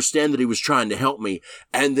 I understand that he was trying to help me.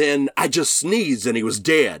 And then I just sneezed and he was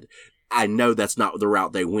dead. I know that's not the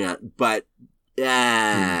route they went, but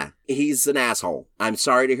he's an asshole. I'm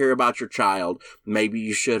sorry to hear about your child. Maybe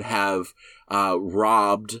you should have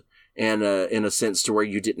robbed in a sense to where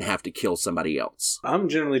you didn't have to kill somebody else. I'm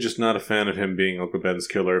generally just not a fan of him being Uncle Ben's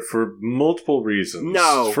killer for multiple reasons.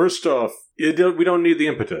 No. First off, we don't need the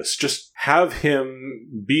impetus. Just have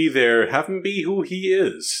him be there. Have him be who he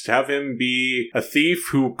is. Have him be a thief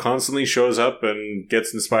who constantly shows up and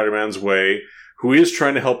gets in Spider-Man's way, who is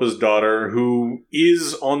trying to help his daughter, who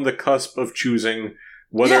is on the cusp of choosing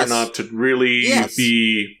whether or not to really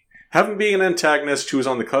be... Have him being an antagonist who is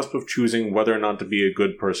on the cusp of choosing whether or not to be a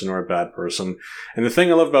good person or a bad person. And the thing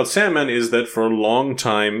I love about Sandman is that for a long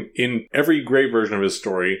time, in every great version of his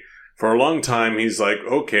story, for a long time, he's like,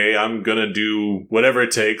 okay, I'm gonna do whatever it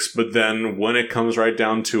takes, but then when it comes right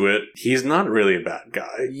down to it, he's not really a bad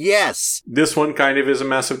guy. Yes! This one kind of is a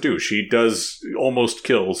massive douche. He does almost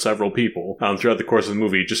kill several people throughout the course of the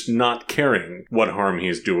movie, just not caring what harm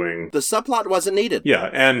he's doing. The subplot wasn't needed. Yeah,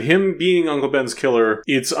 and him being Uncle Ben's killer,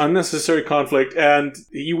 it's unnecessary conflict, and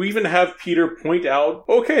you even have Peter point out,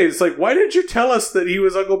 okay, it's like, why didn't you tell us that he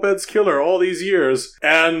was Uncle Ben's killer all these years?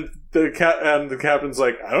 And the captain's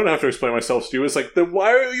like, I don't have to explain myself to you. It's like, then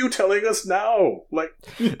why are you telling us now? Like,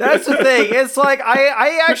 that's the thing. It's like,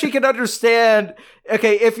 I actually can understand,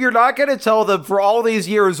 okay, if you're not going to tell them for all these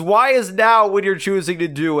years, why is now when you're choosing to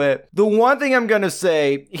do it? The one thing I'm going to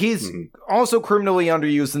say, he's also criminally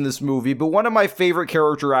underused in this movie, but one of my favorite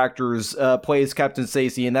character actors plays Captain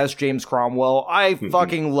Stacy, and that's James Cromwell. I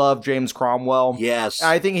fucking love James Cromwell. Yes.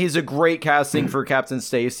 I think he's a great casting for Captain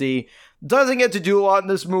Stacy. Doesn't get to do a lot in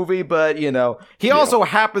this movie, but, you know, he also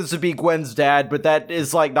happens to be Gwen's dad, but that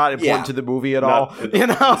is, like, not important to the movie at all, you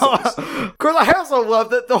know? Of course, I also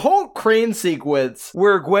love that the whole crane sequence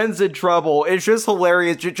where Gwen's in trouble is just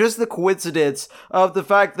hilarious. Just the coincidence of the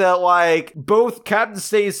fact that, like, both Captain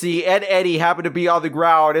Stacy and Eddie happen to be on the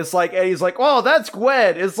ground. It's like, Eddie's like, oh, that's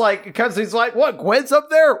Gwen. It's like, Captain Stacy's like, what, Gwen's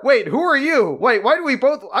up there? Wait, who are you? Wait, why do we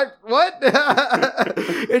both, what?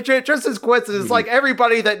 It's just this coincidence. It's like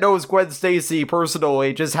everybody that knows Gwen Stacy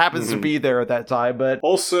personally just happens to be there at that time. But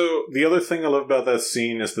also, the other thing I love about that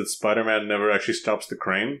scene is that Spider-Man never actually stops the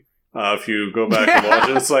crane. If you go back and watch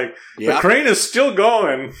it, it's like, the crane is still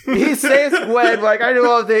going. He saves Gwen. Like, I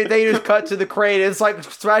know they just cut to the crane. It's like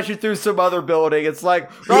smashing through some other building. It's like,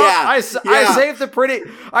 I saved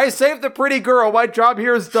the pretty girl. My job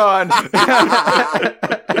here is done.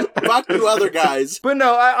 Fuck you other guys. But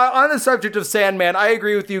no, on the subject of Sandman, I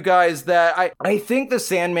agree with you guys that I think the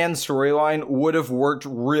Sandman storyline would have worked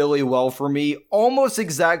really well for me, almost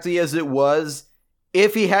exactly as it was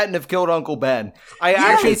if he hadn't have killed Uncle Ben. I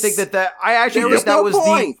actually think that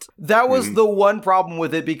was the one problem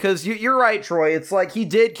with it, because you're right, Troy. It's like he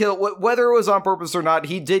did kill, whether it was on purpose or not,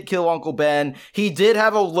 he did kill Uncle Ben. He did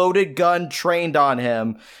have a loaded gun trained on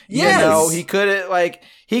him. Yes. You know, he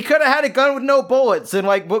could have had a gun with no bullets, and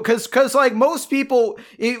like, because like most people,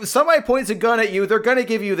 if somebody points a gun at you, they're gonna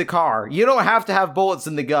give you the car. You don't have to have bullets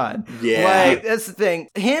in the gun. Yeah. Like, that's the thing.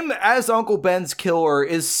 Him as Uncle Ben's killer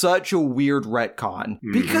is such a weird retcon.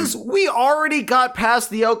 Because we already got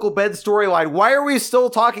past the Uncle Ben storyline. Why are we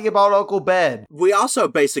still talking about Uncle Ben? We also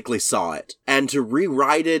basically saw it. And to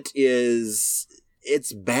rewrite it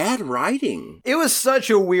it's bad writing. It was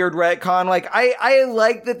such a weird retcon. Like, I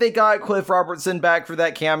like that they got Cliff Robertson back for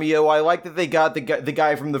that cameo. I like that they got the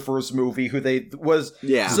guy from the first movie who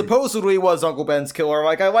supposedly was Uncle Ben's killer.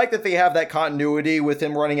 Like, I like that they have that continuity with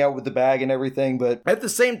him running out with the bag and everything. But at the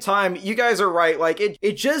same time, you guys are right. Like,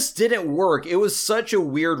 it just didn't work. It was such a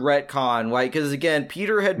weird retcon. Like, because again,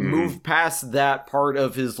 Peter had moved past that part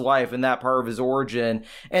of his life and that part of his origin.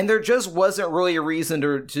 And there just wasn't really a reason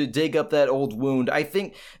to dig up that old wound. I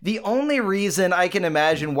think the only reason I can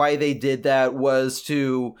imagine why they did that was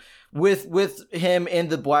to, with him in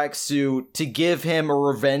the black suit, to give him a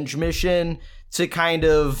revenge mission to kind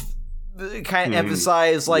of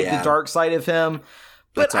emphasize like the dark side of him.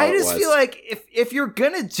 But I just feel like if you're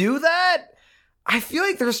gonna do that, I feel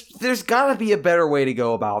like there's gotta be a better way to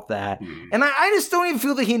go about that. And I just don't even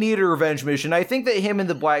feel that he needed a revenge mission. I think that him in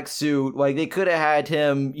the black suit, like, they could have had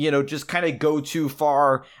him, you know, just kind of go too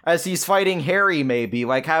far as he's fighting Harry, maybe.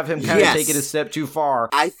 Like, have him kind of take it a step too far.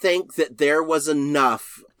 I think that there was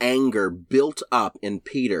enough anger built up in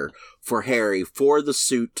Peter for Harry for the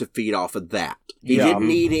suit to feed off of that. He didn't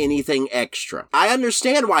need anything extra. I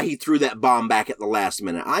understand why he threw that bomb back at the last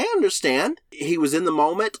minute. I understand. He was in the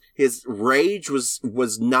moment. His rage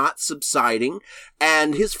was not subsiding.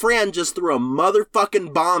 And his friend just threw a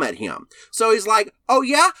motherfucking bomb at him. So he's like, oh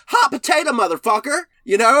yeah? Hot potato, motherfucker!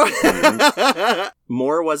 You know?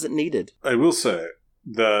 More wasn't needed. I will say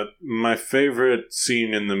that my favorite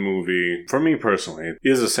scene in the movie, for me personally,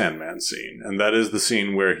 is a Sandman scene. And that is the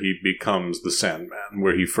scene where he becomes the Sandman,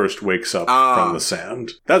 where he first wakes up from the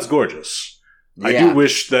sand. That's gorgeous. Yeah. I do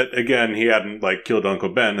wish that, again, he hadn't, like, killed Uncle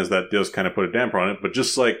Ben, as that does kind of put a damper on it, but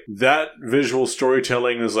just, like, that visual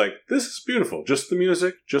storytelling is like, this is beautiful. Just the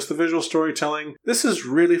music, just the visual storytelling. This is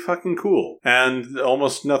really fucking cool. And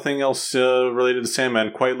almost nothing else related to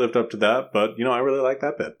Sandman quite lived up to that, but, you know, I really like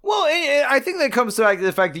that bit. Well, I think that comes back to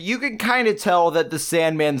the fact that you can kind of tell that the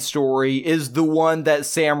Sandman story is the one that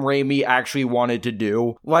Sam Raimi actually wanted to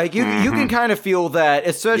do. Like, you can kind of feel that,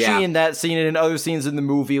 especially in that scene and in other scenes in the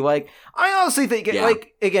movie, like, I honestly think,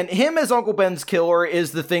 like, again, him as Uncle Ben's killer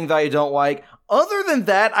is the thing that I don't like. Other than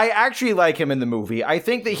that, I actually like him in the movie. I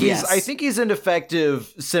think that he's an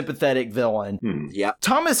effective, sympathetic villain. Yep.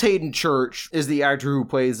 Thomas Hayden Church is the actor who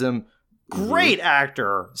plays him. Great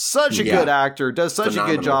actor. Such a good actor. Does such a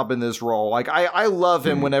good job in this role. Like, I love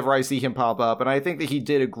him whenever I see him pop up, and I think that he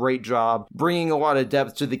did a great job bringing a lot of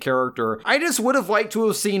depth to the character. I just would have liked to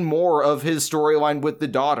have seen more of his storyline with the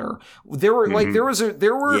daughter. There were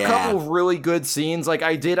there were a couple of really good scenes. Like,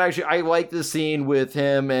 I liked the scene with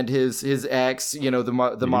him and his ex, you know, the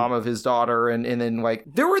mom of his daughter, and then, like,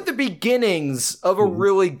 there were the beginnings of a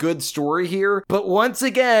really good story here. But once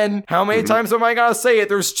again, how many times am I gonna say it?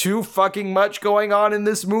 There's too fucking much going on in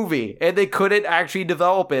this movie, and they couldn't actually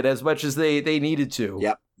develop it as much as they needed to.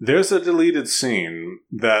 Yep. There's a deleted scene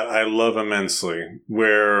that I love immensely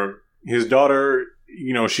where his daughter,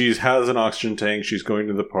 you know, she has an oxygen tank, she's going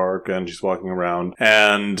to the park, and she's walking around,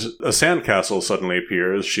 and a sandcastle suddenly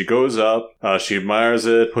appears. She goes up, she admires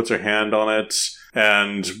it, puts her hand on it,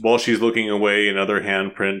 and while she's looking away, another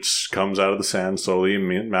handprint comes out of the sand slowly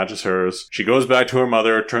and matches hers. She goes back to her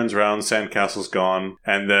mother, turns around, sandcastle's gone,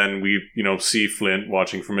 and then we, you know, see Flint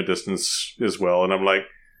watching from a distance as well, and I'm like,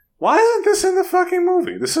 why isn't this in the fucking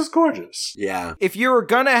movie? This is gorgeous. Yeah. If you're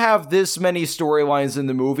gonna have this many storylines in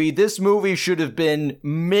the movie, this movie should have been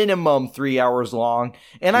minimum 3 hours long.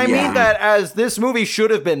 And I mean that as this movie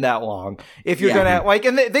should have been that long. If you're gonna, like,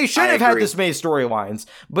 and they should have had this many storylines.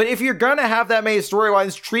 But if you're gonna have that many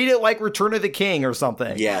storylines, treat it like Return of the King or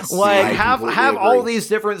something. Yes. Like, have all these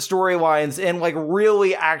different storylines and, like,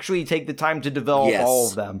 really actually take the time to develop all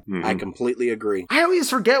of them. I completely agree. I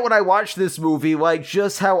always forget when I watch this movie, like,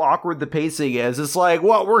 just how awkward the pacing is. It's like,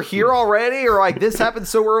 what, we're here already? Or, like, this happened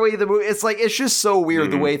so early in the movie. It's like, it's just so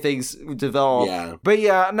weird the way things develop. Yeah. But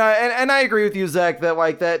yeah, no, and I agree with you, Zach, that,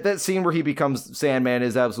 like, that scene where he becomes Sandman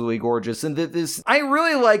is absolutely gorgeous. And I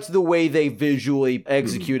really liked the way they visually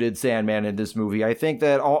executed Sandman in this movie. I think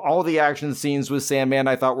that all the action scenes with Sandman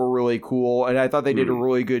I thought were really cool, and I thought they did a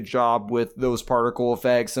really good job with those particle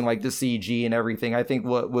effects and, like, the CG and everything. I think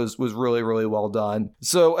what was really, really well done.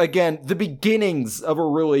 So again, the beginnings of a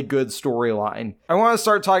really good storyline. I want to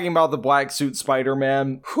start talking about the Black Suit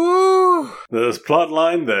Spider-Man. Whew. This plot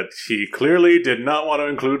line that he clearly did not want to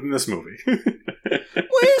include in this movie.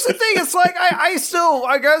 Well, here's the thing. It's like,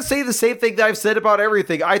 I gotta say the same thing that I've said about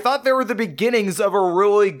everything. I thought there were the beginnings of a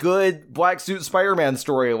really good Black Suit Spider-Man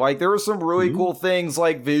story. Like, there were some really cool things,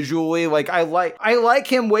 like, visually. Like, I like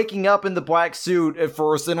him waking up in the black suit at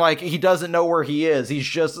first, and, like, he doesn't know where he is. He's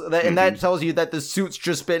just, and that tells you that the suit's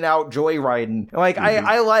just been out joyriding. And, like,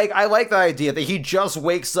 I like the idea that he just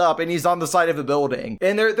wakes up and he's on the side of a building.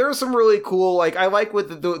 And there's some really cool, like, I like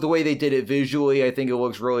with the way they did it visually. I think it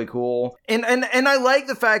looks really cool. And I like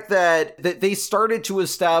the fact that they started to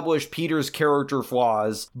establish Peter's character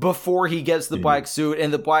flaws before he gets the black suit,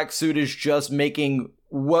 and the black suit is just making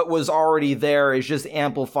what was already there, is just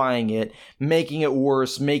amplifying it, making it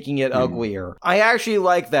worse, making it uglier. I actually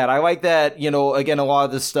like that. I like that, you know, again, a lot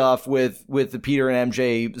of the stuff with the Peter and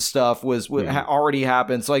MJ stuff was already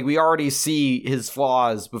happened. So, like, we already see his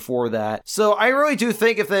flaws before that. So I really do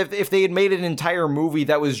think if they had made an entire movie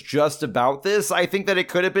that was just about this, I think that it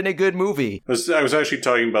could have been a good movie. I was actually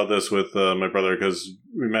talking about this with my brother, because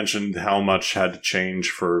we mentioned how much had to change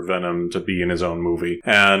for Venom to be in his own movie.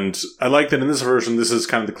 And I like that in this version, this is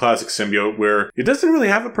kind of the classic symbiote where it doesn't really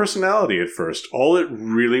have a personality at first. All it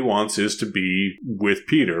really wants is to be with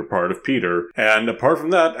Peter, part of Peter. And apart from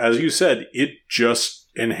that, as you said, it just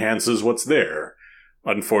enhances what's there.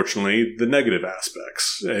 unfortunately, the negative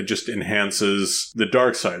aspects. It just enhances the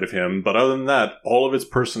dark side of him. But other than that, all of its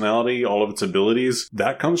personality, all of its abilities,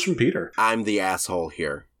 that comes from Peter. I'm the asshole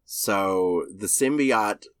here. So the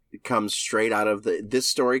symbiote comes straight out of this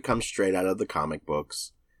story comes straight out of the comic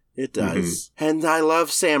books. It does. Mm-hmm. And I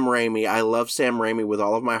love Sam Raimi. I love Sam Raimi with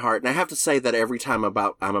all of my heart. And I have to say that every time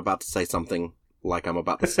I'm about to say something like I'm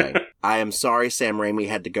about to say, I am sorry Sam Raimi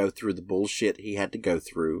had to go through the bullshit he had to go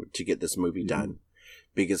through to get this movie done.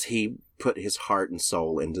 Because he put his heart and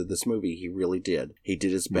soul into this movie. He really did. He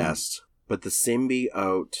did his best. But the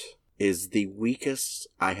symbiote is the weakest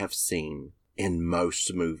I have seen in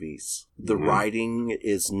most movies. The writing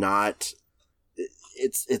is not...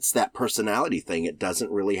 It's that personality thing. It doesn't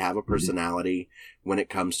really have a personality when it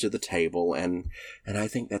comes to the table, and I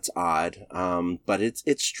think that's odd. But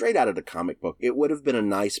it's straight out of the comic book. It would have been a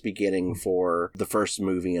nice beginning for the first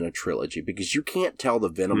movie in a trilogy, because you can't tell the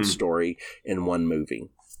Venom story in one movie.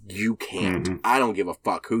 You can't. I don't give a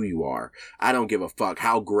fuck who you are. I don't give a fuck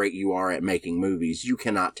how great you are at making movies. You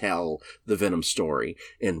cannot tell the Venom story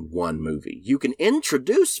in one movie. You can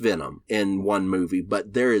introduce Venom in one movie,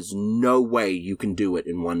 but there is no way you can do it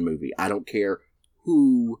in one movie. I don't care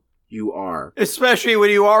who you are. Especially when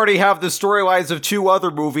you already have the storylines of 2 other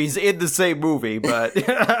movies in the same movie, but...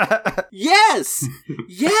 Yes!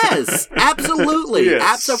 Yes! Absolutely! Yes.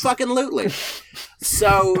 Abso-fucking-lutely.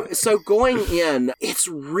 So going in, it's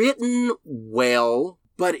written well,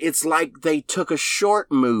 but it's like they took a short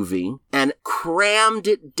movie and crammed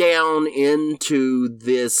it down into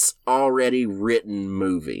this already written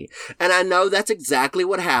movie. And I know that's exactly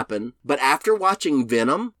what happened, but after watching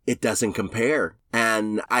Venom, it doesn't compare.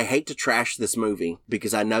 And I hate to trash this movie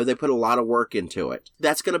because I know they put a lot of work into it.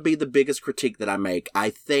 That's going to be the biggest critique that I make.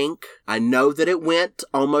 I know that it went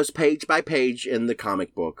almost page by page in the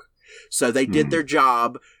comic book. So they did their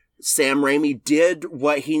job. Sam Raimi did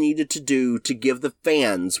what he needed to do to give the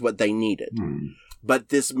fans what they needed. But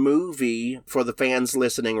this movie, for the fans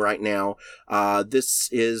listening right now, this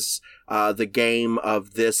is the game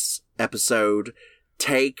of this episode.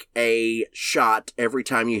 Take a shot every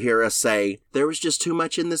time you hear us say, there was just too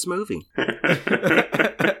much in this movie.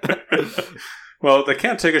 Well, they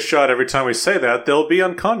can't take a shot every time we say that. They'll be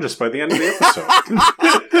unconscious by the end of the episode.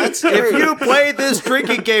 That's true. If you play this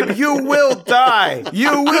drinking game, you will die.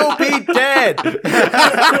 You will be dead.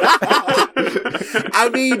 I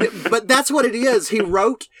mean, but that's what it is. He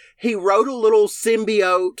wrote a little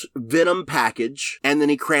symbiote Venom package, and then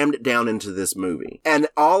he crammed it down into this movie. And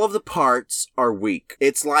all of the parts are weak.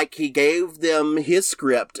 It's like he gave them his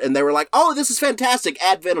script, and they were like, oh, this is fantastic,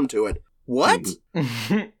 add Venom to it. What?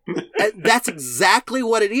 That's exactly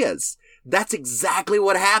what it is. That's exactly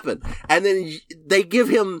what happened. And then they give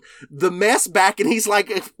him the mess back, and he's like,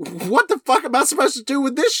 what the fuck am I supposed to do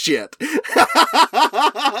with this shit?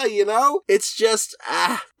 You know? It's just,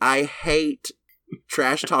 I hate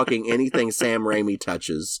trash talking anything Sam Raimi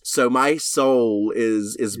touches. So my soul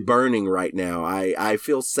is burning right now. I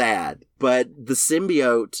feel sad. But the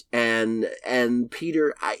symbiote and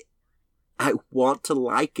Peter, I want to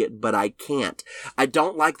like it, but I can't. I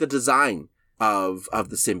don't like the design of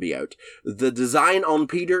the symbiote. The design on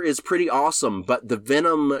Peter is pretty awesome, but the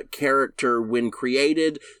Venom character, when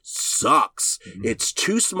created, sucks. It's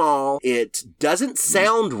too small. It doesn't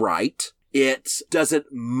sound right. It doesn't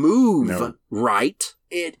move right.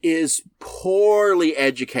 It is poorly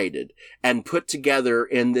educated and put together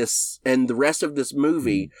in the rest of this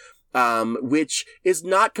movie. Which is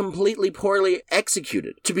not completely poorly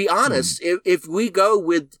executed. To be honest, if we go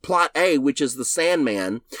with plot A, which is the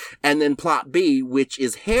Sandman, and then plot B, which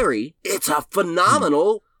is Harry, it's a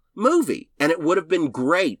phenomenal movie, and it would have been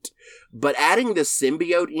great. But adding the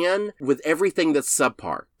symbiote in with everything that's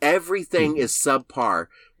subpar. Everything is subpar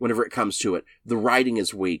whenever it comes to it. The writing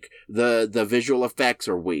is weak. The visual effects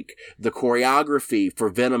are weak. The choreography for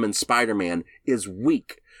Venom and Spider-Man is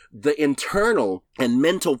weak. The internal and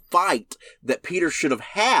mental fight that Peter should have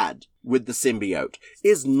had with the symbiote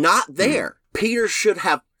is not there. Peter should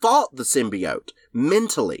have fought the symbiote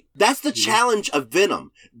mentally. That's the challenge of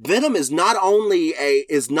Venom. Venom is not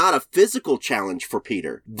a physical challenge for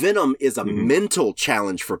Peter. Venom is a mental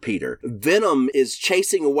challenge for Peter. Venom is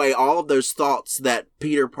chasing away all of those thoughts that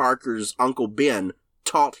Peter Parker's Uncle Ben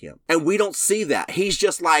taught him. And we don't see that. He's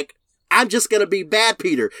just like, I'm just going to be bad,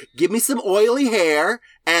 Peter. Give me some oily hair,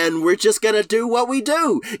 and we're just going to do what we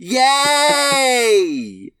do.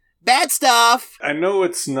 Yay! Bad stuff! I know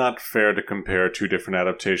it's not fair to compare 2 different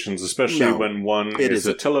adaptations, especially when one is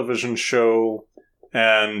a television show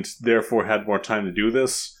and therefore had more time to do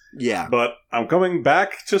this. Yeah. But I'm coming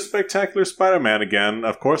back to Spectacular Spider-Man again.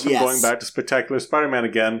 Of course, I'm Yes. going back to Spectacular Spider-Man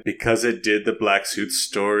again because it did the Black Suit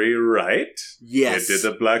story right. Yes. It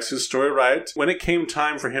did the Black Suit story right. When it came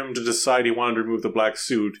time for him to decide he wanted to remove the Black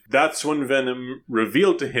Suit, that's when Venom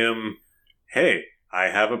revealed to him, hey, I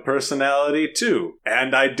have a personality too,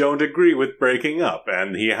 and I don't agree with breaking up.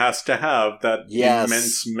 And he has to have that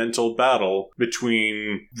immense mental battle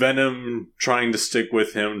between Venom trying to stick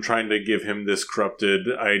with him, trying to give him this corrupted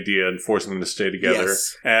idea and forcing them to stay together,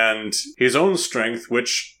 and his own strength,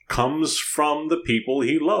 which comes from the people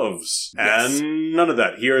he loves. Yes. And none of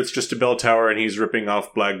that. Here it's just a bell tower and he's ripping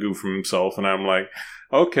off black goo from himself, and I'm like,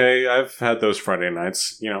 okay, I've had those Friday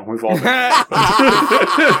nights. You know, we've all been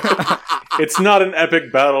It's not an epic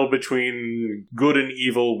battle between good and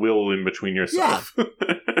evil will in between yourself. Yeah.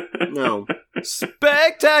 No.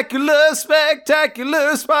 Spectacular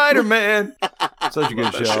Spider-Man. Such a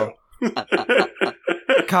good show.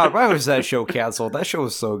 God, why was that show canceled? That show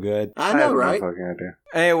was so good. I know, right? No fucking idea.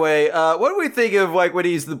 Anyway, what do we think of like when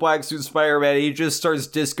he's the Black Suit Spider-Man? He just starts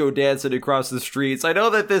disco dancing across the streets. I know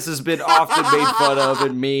that this has been often made fun of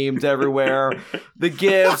and memed everywhere. The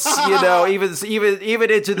gifs, you know, even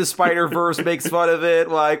Into the Spider-Verse makes fun of it.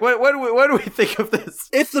 Like, what do we think of this?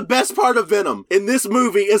 It's the best part of Venom. In this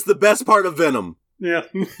movie, it's the best part of Venom. Yeah.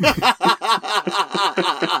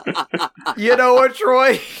 You know what,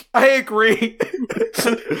 Troy? I agree.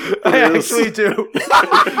 I actually do.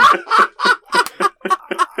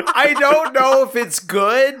 I don't know if it's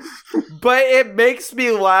good, but it makes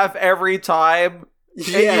me laugh every time.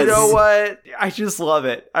 Yes. And you know what? I just love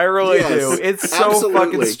it. I really do. It's so absolutely.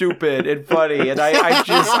 fucking stupid and funny, and I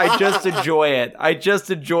just enjoy it. I just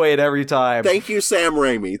enjoy it every time. Thank you, Sam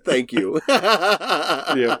Raimi. Thank you.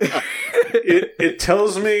 Yeah. It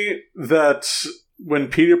tells me that when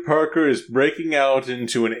Peter Parker is breaking out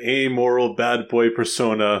into an amoral bad boy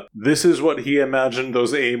persona, this is what he imagined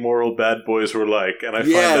those amoral bad boys were like, and I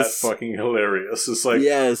find that fucking hilarious. It's like,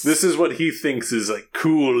 this is what he thinks is like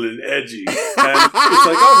cool and edgy, and it's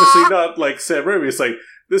like obviously not like Sam Raimi. It's like,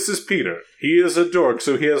 this is Peter. He is a dork,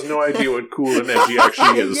 so he has no idea what cool and edgy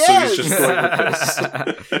actually is. So he's just going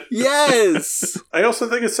with this. Yes. I also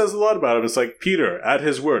think it says a lot about him. It's like Peter, at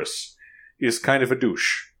his worst, is kind of a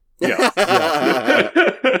douche. Yeah.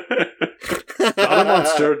 Not a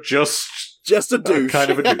monster, just a douche.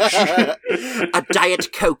 Kind of a douche. A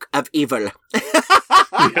Diet Coke of evil.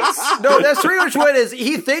 Yes. No, that's pretty much what it is.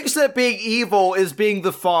 He thinks that being evil is being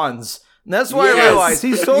the Fonz. And that's why I realized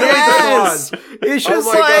he's totally the Fonz. It's just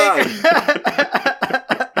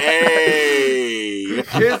Hey.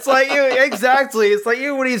 It's like exactly. It's like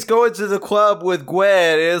when he's going to the club with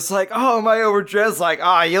Gwen. It's like, oh, am I overdressed? Like,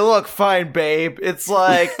 you look fine, babe. It's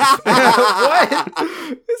like, what?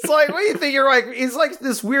 It's like, what do you think? You're like, he's like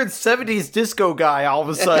this weird 70s disco guy. All of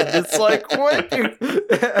a sudden, it's like, what?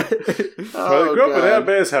 Well, I grew up at Aunt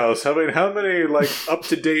May's house. I mean, how many like up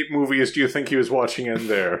to date movies do you think he was watching in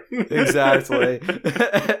there? Exactly.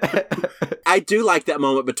 I do like that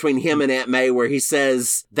moment between him and Aunt May where he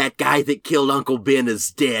says, that guy that killed Uncle Ben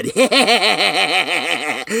is dead.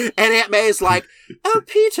 And Aunt May is like, oh,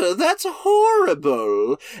 Peter, that's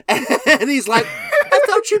horrible. And he's like, I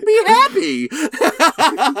thought you'd be happy.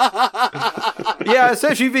 Yeah,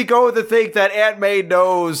 essentially, if you go with the thing that Aunt May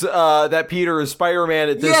knows that Peter is Spider-Man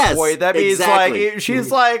at this point, that means like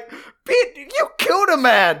she's like, Pete, you killed a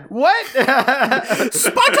man. What?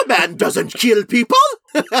 Spider-Man doesn't kill people.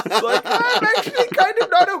 Like, I'm actually kind of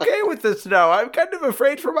not okay with this now. I'm kind of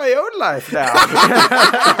afraid for my own life now.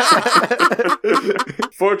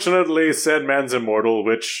 Fortunately, Sandman's immortal,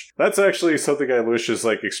 which that's actually something I wish is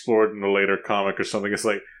like explored in a later comic or something. It's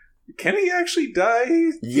like, can he actually die?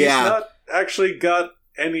 He's not actually got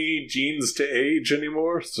any genes to age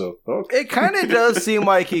anymore, so okay. It kind of does seem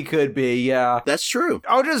like he could be, yeah. That's true.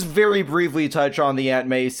 I'll just very briefly touch on the Aunt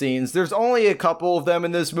May scenes. There's only a couple of them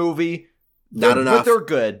in this movie. Not enough. But they're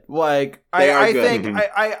good. Like, I think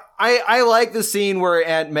I like the scene where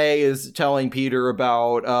Aunt May is telling Peter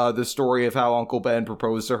about the story of how Uncle Ben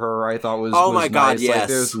proposed to her. I thought was my God, nice.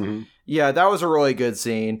 yes. Like, yeah, that was a really good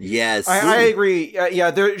scene. Yes. I agree.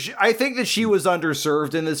 I think that she was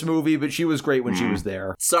underserved in this movie, but she was great when she was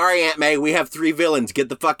there. Sorry, Aunt May, we have 3 villains. Get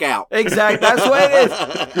the fuck out. Exactly. That's what it is.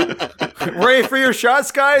 Ready for your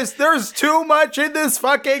shots, guys? There's too much in this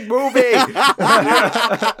fucking movie.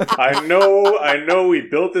 I know we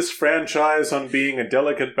built this franchise on being a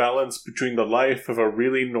delicate balance between the life of a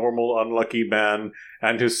really normal, unlucky man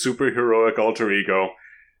and his superheroic alter ego.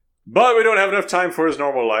 But we don't have enough time for his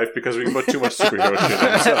normal life because we put too much superhero shit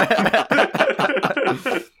in.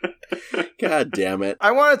 So. God damn it.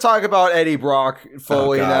 I want to talk about Eddie Brock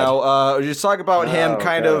fully now. Just talk about him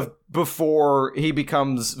kind of before he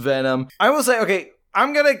becomes Venom. I will say, okay,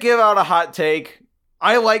 I'm going to give out a hot take.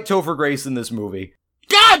 I like Topher Grace in this movie.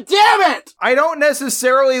 God damn it! I don't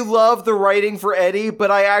necessarily love the writing for Eddie,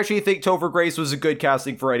 but I actually think Topher Grace was a good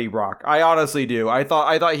casting for Eddie Brock. I honestly do. I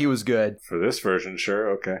thought he was good. For this version, sure,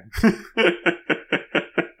 okay.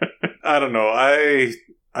 I don't know. I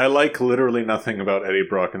like literally nothing about Eddie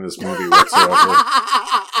Brock in this movie whatsoever.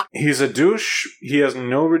 He's a douche. He has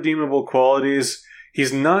no redeemable qualities.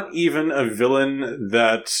 He's not even a villain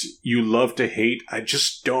that you love to hate. I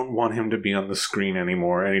just don't want him to be on the screen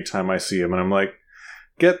anymore anytime I see him. And I'm like,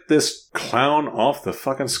 get this clown off the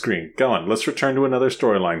fucking screen. Go on, let's return to another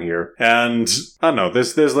storyline here. And, I don't know,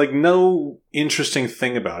 there's like no interesting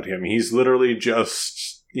thing about him. He's literally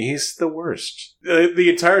just... he's the worst. The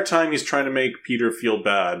entire time he's trying to make Peter feel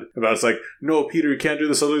bad about it's like, no, Peter, you can't do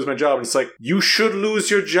this, I'll lose my job. And it's like, you should lose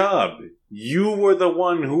your job. You were the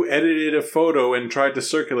one who edited a photo and tried to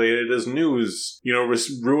circulate it as news,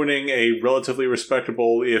 ruining a relatively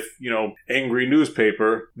respectable, if, angry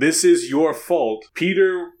newspaper. This is your fault.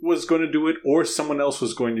 Peter was going to do it or someone else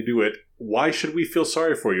was going to do it. Why should we feel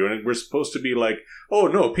sorry for you? And we're supposed to be like, oh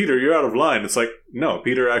no, Peter, you're out of line. It's like, no,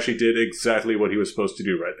 Peter actually did exactly what he was supposed to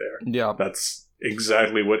do right there. Yeah. That's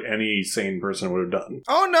exactly what any sane person would have done.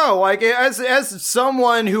 Oh no, like as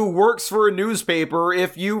someone who works for a newspaper,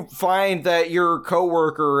 if you find that your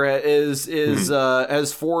coworker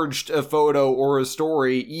has forged a photo or a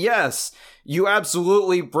story, yes, you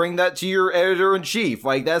absolutely bring that to your editor-in-chief.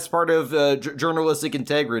 Like, that's part of journalistic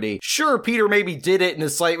integrity. Sure, Peter maybe did it in a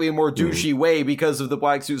slightly more douchey way because of the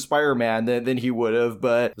Black Suit Spider-Man than he would have,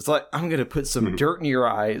 but it's like, I'm gonna put some dirt in your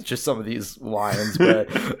eyes, just some of these lines, but...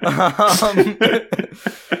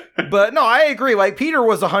 But no, I agree. Like, Peter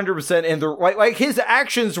was 100% in the right. Like, his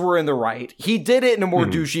actions were in the right. He did it in a more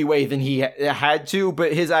douchey way than he had to,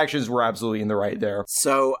 but his actions were absolutely in the right there.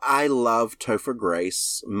 So I love Topher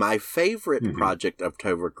Grace. My favorite project of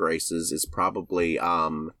Topher Grace's is probably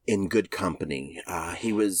In Good Company.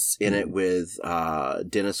 He was in it with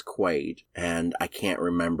Dennis Quaid, and I can't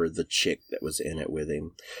remember the chick that was in it with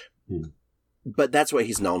him. But that's what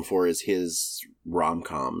he's known for, is his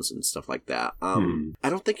rom-coms and stuff like that. I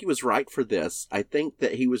don't think he was right for this. I think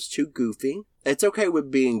that he was too goofy. It's okay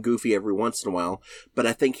with being goofy every once in a while, but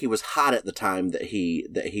I think he was hot at the time that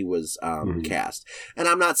he was cast. And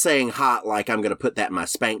I'm not saying hot like I'm going to put that in my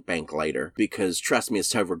spank bank later, because trust me,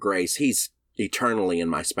 it's Topher Grace. He's eternally in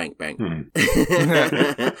my spank bank.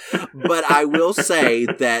 But I will say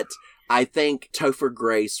that I think Topher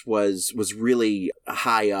Grace was really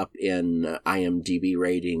high up in IMDb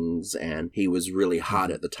ratings, and he was really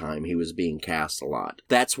hot at the time. He was being cast a lot.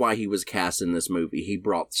 That's why he was cast in this movie. He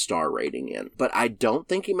brought the star rating in. But I don't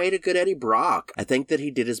think he made a good Eddie Brock. I think that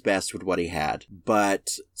he did his best with what he had. But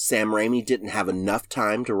Sam Raimi didn't have enough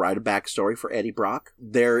time to write a backstory for Eddie Brock.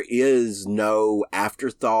 There is no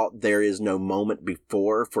afterthought. There is no moment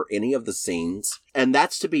before for any of the scenes. And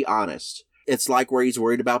that's to be honest. It's like where he's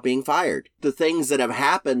worried about being fired. The things that have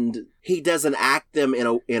happened, he doesn't act them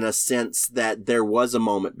in a sense that there was a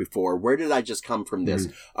moment before. Where did I just come from this?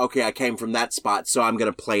 Okay, I came from that spot, so I'm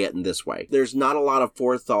going to play it in this way. There's not a lot of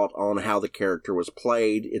forethought on how the character was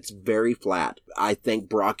played. It's very flat. I think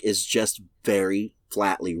Brock is just very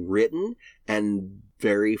flatly written and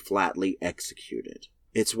very flatly executed.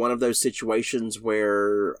 It's one of those situations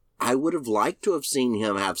where I would have liked to have seen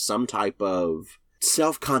him have some type of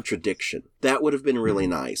self-contradiction. That would have been really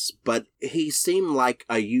nice. But he seemed like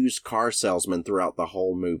a used car salesman throughout the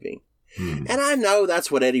whole movie. And I know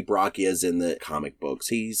that's what Eddie Brock is in the comic books.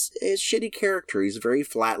 He's a shitty character. He's very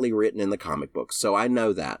flatly written in the comic books, so I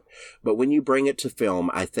know that. But when you bring it to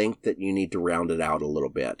film, I think that you need to round it out a little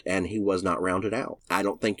bit. And he was not rounded out. I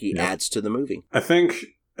don't think he adds to the movie. I think...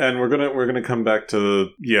 And we're gonna come back to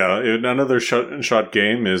another shot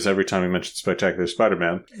game is every time we mention Spectacular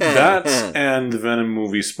Spider-Man. That and the Venom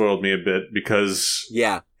movie spoiled me a bit because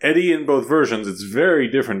Eddie in both versions, it's very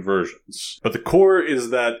different versions. But the core is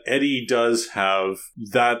that Eddie does have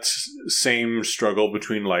that same struggle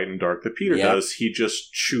between light and dark that Peter does. He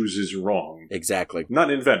just chooses wrong. Exactly. Not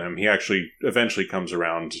in Venom. He actually eventually comes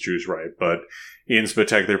around to choose right, but in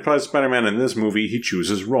Spectacular Spider-Man in this movie, he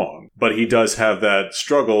chooses wrong. But he does have that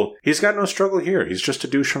struggle. He's got no struggle here. He's just a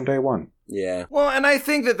douche from day one. Yeah. Well, and I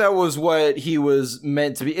think that was what he was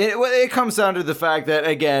meant to be. It comes down to the fact that,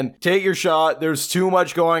 again, take your shot. There's too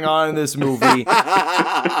much going on in this movie.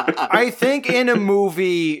 I think in a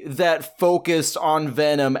movie that focused on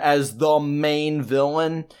Venom as the main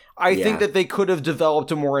villain, I think that they could have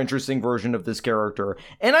developed a more interesting version of this character.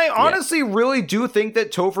 And I honestly really do think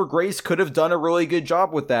that Topher Grace could have done a really good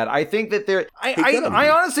job with that. I think that I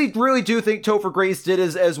honestly really do think Topher Grace did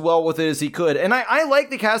as well with it as he could. And I like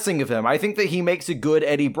the casting of him. I think that he makes a good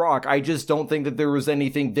Eddie Brock. I just don't think that there was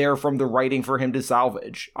anything there from the writing for him to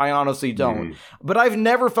salvage. I honestly don't. But I've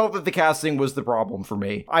never felt that the casting was the problem for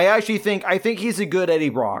me. I think he's a good Eddie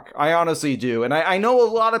Brock. I honestly do. And I know a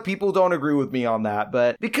lot of people don't agree with me on that,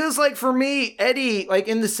 but because like for me, Eddie, like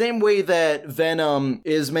in the same way that Venom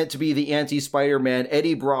is meant to be the anti-Spider-Man,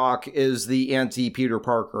 Eddie Brock is the anti-Peter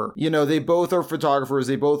Parker. You know, they both are photographers.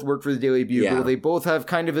 They both work for the Daily Bugle. Yeah. They both have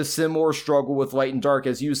kind of a similar struggle with light and dark,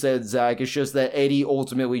 as you said, Zach. It's just that Eddie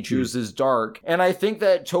ultimately chooses dark. And I think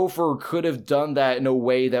that Topher could have done that in a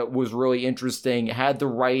way that was really interesting had the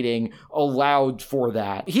writing allowed for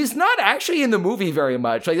that. He's not actually in the movie very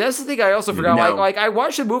much. Like, that's the thing I also forgot. No. Like I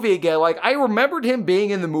watched the movie again. Like, I remembered him being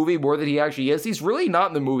in the movie more than he actually is. He's really not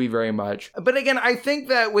in the movie very much. But again, I think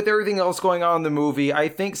that with everything else going on in the movie, I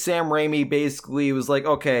think Sam Raimi basically was like,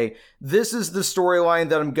 okay, this is the storyline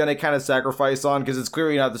that I'm going to kind of sacrifice on because it's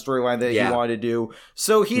clearly not the storyline that he wanted to do.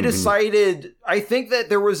 So he decided, I think that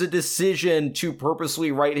there was a decision to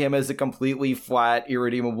purposely write him as a completely flat,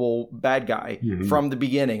 irredeemable bad guy from the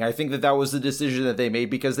beginning. I think that that was the decision that they made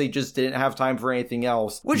because they just didn't have time for anything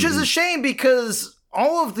else, which is a shame because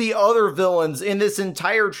all of the other villains in this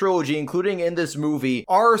entire trilogy, including in this movie,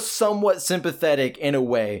 are somewhat sympathetic in a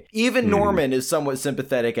way. Even Norman is somewhat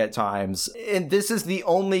sympathetic at times. And this is the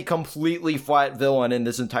only completely flat villain in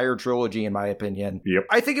this entire trilogy, in my opinion. Yep.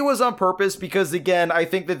 I think it was on purpose because, again, I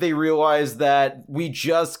think that they realized that we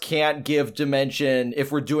just can't give dimension. If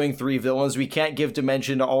we're doing 3 villains, we can't give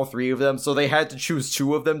dimension to all 3 of them. So they had to choose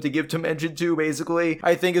 2 of them to give dimension to, basically,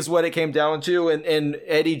 I think is what it came down to. And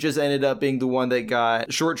Eddie just ended up being the one that got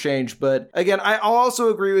shortchanged. But again, I'll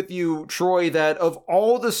also agree with you, Troy, that of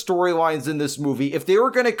all the storylines in this movie, if they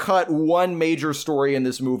were going to cut one major story in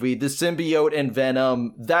this movie, the symbiote and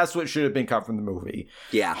Venom, that's what should have been cut from the movie.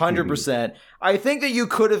 Yeah. 100%. I think that you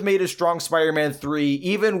could have made a strong Spider-Man 3,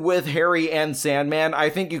 even with Harry and Sandman.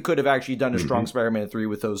 I think you could have actually done a strong Spider-Man 3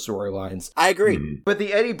 with those storylines. I agree. But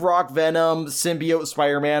the Eddie Brock, Venom, symbiote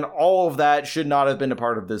Spider-Man, all of that should not have been a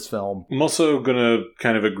part of this film. I'm also going to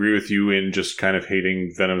kind of agree with you in just kind of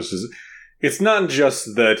hating Venom's. It's not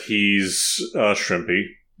just that he's shrimpy,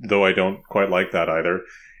 though I don't quite like that either.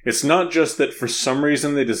 It's not just that for some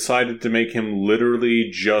reason they decided to make him literally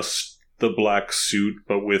just the black suit,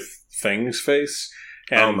 but with Fang's face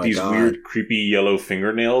and these weird creepy yellow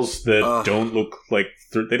fingernails that don't look like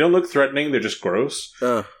they don't look threatening, they're just gross.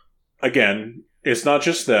 Again, it's not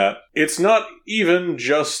just that. It's not even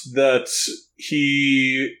just that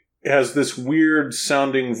he has this weird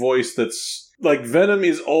sounding voice that's like Venom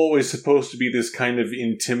is always supposed to be this kind of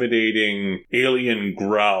intimidating alien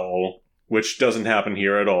growl, which doesn't happen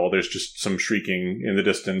here at all. There's just some shrieking in the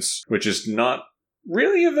distance, which is not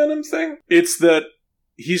really a Venom thing. It's that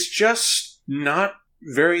he's just not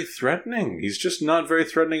very threatening. He's just not very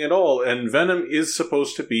threatening at all. And Venom is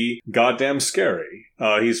supposed to be goddamn scary.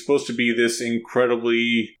 He's supposed to be this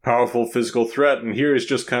incredibly powerful physical threat. And here he's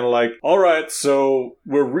just kind of like, all right, so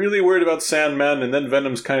we're really worried about Sandman, and then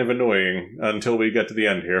Venom's kind of annoying until we get to the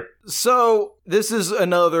end here. So this is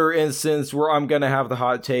another instance where I'm going to have the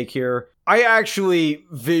hot take here. I actually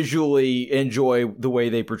visually enjoy the way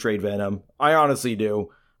they portrayed Venom. I honestly do.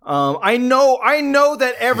 I know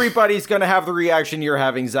that everybody's gonna have the reaction you're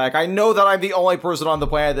having, Zach. I know that I'm the only person on the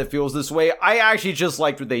planet that feels this way. I actually just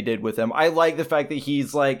liked what they did with him. I like the fact that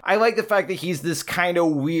he's this kind of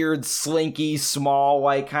weird, slinky, small,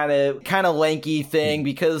 like kind of lanky thing,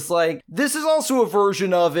 because like this is also a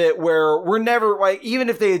version of it where we're never, like, even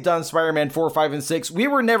if they had done Spider-Man 4, 5, and 6, we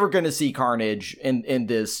were never gonna see Carnage in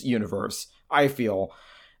this universe, I feel.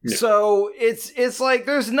 Yeah. So it's like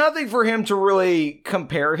there's nothing for him to really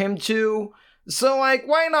compare him to. So, like,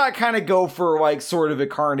 why not kind of go for, like, sort of a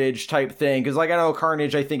Carnage type thing? Because, like, I know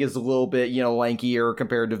Carnage, I think, is a little bit, lankier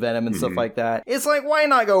compared to Venom and stuff like that. It's like, why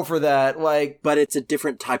not go for that? Like, but it's a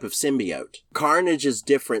different type of symbiote. Carnage is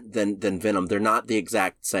different than Venom. They're not the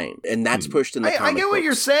exact same. And that's pushed in the comic I get what books.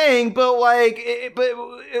 you're saying, but, like,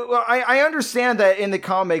 I understand that in the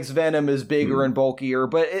comics, Venom is bigger and bulkier,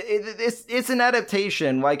 but it's an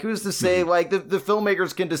adaptation. Like, who's to say, like, the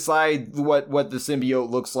filmmakers can decide what the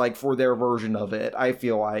symbiote looks like for their version version of it, I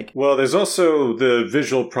feel like. Well, there's also the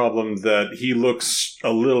visual problem that he looks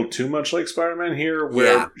a little too much like Spider-Man here,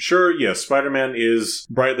 where, sure, yes, Spider-Man is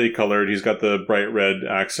brightly colored. He's got the bright red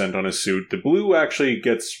accent on his suit. The blue actually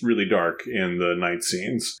gets really dark in the night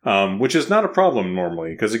scenes, which is not a problem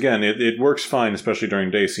normally, because again, it works fine, especially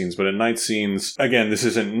during day scenes, but in night scenes, again, this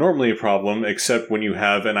isn't normally a problem, except when you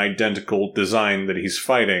have an identical design that he's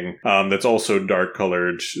fighting that's also dark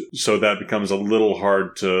colored, so that becomes a little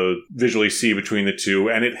hard to visually see between the two,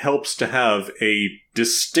 and it helps to have a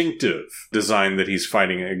distinctive design that he's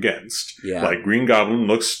fighting against. Yeah. Like Green Goblin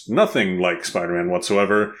looks nothing like Spider-Man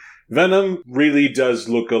whatsoever. Venom really does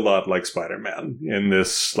look a lot like Spider-Man in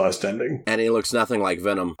this last ending. And he looks nothing like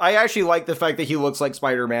Venom. I actually like the fact that he looks like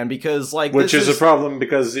Spider-Man because, like, which is a problem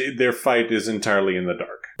because their fight is entirely in the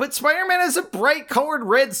dark. But Spider-Man has a bright colored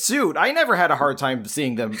red suit. I never had a hard time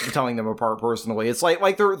telling them apart personally. It's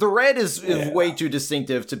like the red is way too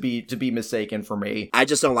distinctive to be mistaken for me. I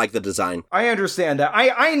just don't like the design. I understand that.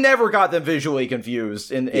 I never got them visually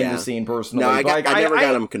confused in the scene personally. No, I never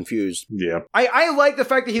got them them confused. Yeah. I like the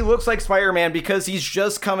fact that he looks like Spider-Man because he's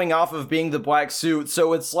just coming off of being the black suit,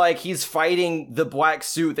 so it's like he's fighting the black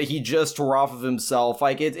suit that he just tore off of himself.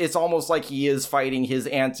 Like it's almost like he is fighting his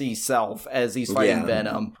anti-self as he's fighting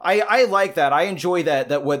Venom. I like that. I enjoy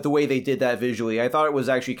the way they did that visually. I thought it was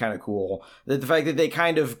actually kind of cool. The fact that they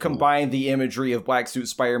kind of combined the imagery of black suit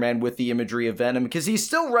Spider-Man with the imagery of Venom, because he's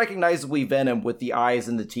still recognizably Venom with the eyes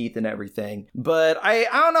and the teeth and everything. But I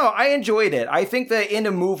don't know. I enjoyed it. I think that in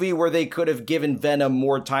a movie where they could have given Venom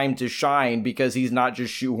more time to shine because he's not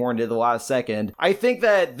just shoehorned at the last second, I think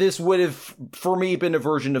that this would have, for me, been a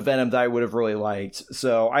version of Venom that I would have really liked.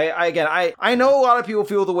 So I know a lot of people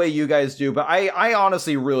feel the way you guys do, but I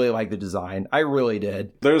honestly really like the design. I really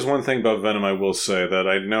did. There's one thing about Venom I will say that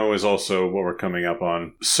I know is also what we're coming up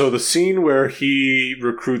on. So the scene where he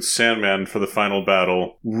recruits Sandman for the final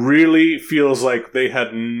battle really feels like they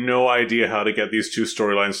had no idea how to get these two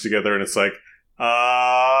storylines together, and it's like,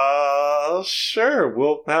 sure,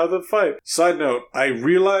 we'll have the fight. Side note, I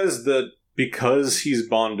realized that because he's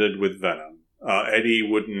bonded with Venom, Eddie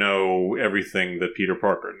would know everything that Peter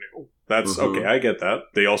Parker knew. That's okay, I get that.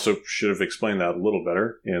 They also should have explained that a little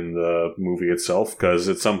better in the movie itself, because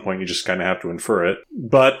at some point you just kind of have to infer it.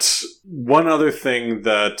 But one other thing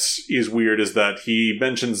that is weird is that he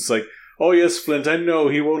mentions, like, oh yes, Flint, I know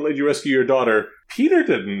he won't let you rescue your daughter. Peter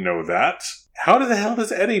didn't know that. How the hell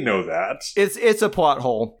does Eddie know that? It's a plot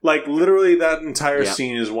hole. Like, literally that entire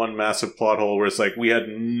scene is one massive plot hole where it's like, we had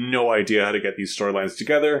no idea how to get these storylines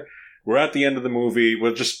together. We're at the end of the movie.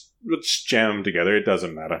 We'll just jam them together. It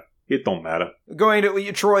doesn't matter. It don't matter. Going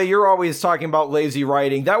to Troy, you're always talking about lazy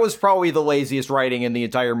writing. That was probably the laziest writing in the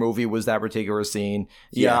entire movie, was that particular scene.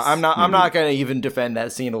 Yeah, yes. I'm not going to even defend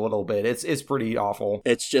that scene a little bit. It's pretty awful.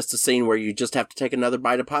 It's just a scene where you just have to take another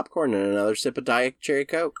bite of popcorn and another sip of Diet Cherry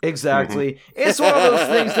Coke. Exactly. It's one of those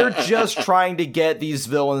things. They're just trying to get these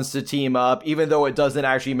villains to team up, even though it doesn't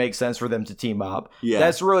actually make sense for them to team up. Yeah.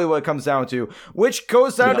 That's really what it comes down to. Which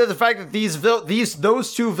goes down to the fact that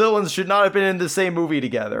those two villains should not have been in the same movie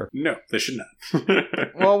together. No, they should not.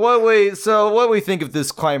 Well, what do we think of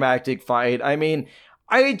this climactic fight? I mean,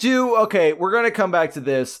 we're going to come back to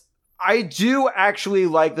this. I do actually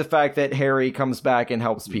like the fact that Harry comes back and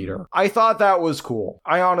helps Peter. I thought that was cool.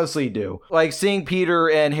 I honestly do. Like, seeing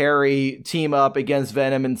Peter and Harry team up against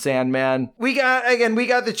Venom and Sandman. We got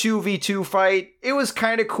the 2v2 fight. It was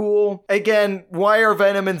kind of cool. Again, why are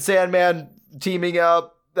Venom and Sandman teaming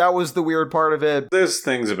up? That was the weird part of it. There's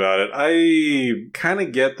things about it. I kind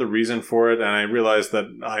of get the reason for it, and I realize that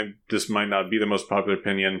this might not be the most popular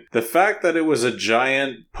opinion. The fact that it was a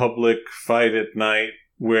giant public fight at night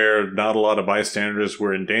where not a lot of bystanders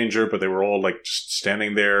were in danger, but they were all like just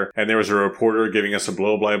standing there, and there was a reporter giving us a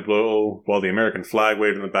blow-by-blow while the American flag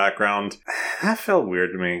waved in the background. That felt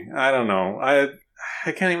weird to me. I don't know.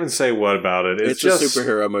 I can't even say what about it. It's just a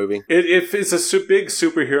superhero movie. It's a big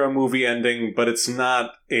superhero movie ending, but it's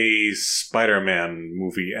not a Spider-Man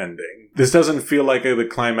movie ending. This doesn't feel like the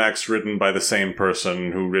climax written by the same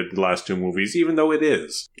person who wrote the last two movies, even though it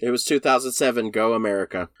is. It was 2007, Go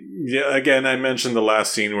America. Yeah, again, I mentioned the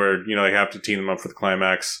last scene where, I have to team them up for the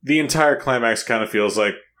climax. The entire climax kind of feels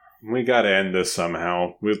like, we gotta end this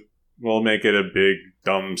somehow. We'll make it a big,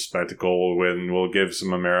 dumb spectacle when we'll give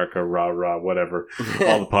some America rah-rah, whatever,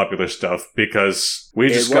 all the popular stuff, because we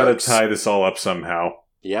just gotta tie this all up somehow.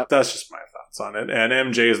 Yep. That's just my thoughts on it. And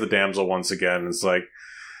MJ is the damsel once again. It's like,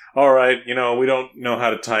 all right, we don't know how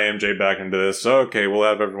to tie MJ back into this. Okay, we'll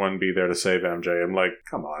have everyone be there to save MJ. I'm like,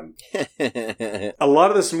 come on. A lot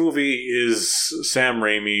of this movie is Sam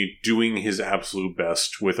Raimi doing his absolute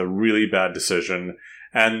best with a really bad decision,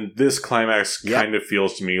 And this climax kind of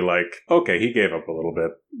feels to me like, okay, he gave up a little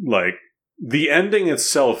bit. Like, the ending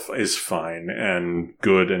itself is fine and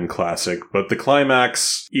good and classic, but the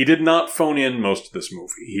climax, he did not phone in most of this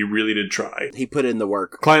movie. He really did try. He put in the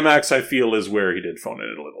work. Climax, I feel, is where he did phone it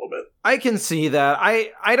in a little bit. I can see that.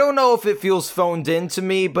 I don't know if it feels phoned in to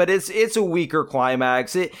me, but it's a weaker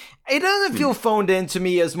climax. It doesn't feel phoned in to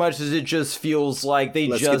me as much as it just feels like they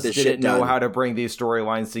just didn't know how to bring these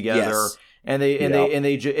storylines together. Yes. And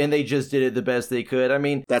they just did it the best they could. I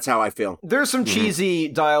mean, that's how I feel. There's some cheesy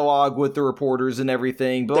dialogue with the reporters and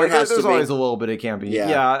everything, but there's always a little bit of campy.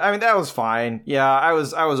 Yeah, I mean that was fine. Yeah, I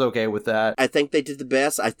was okay with that. I think they did the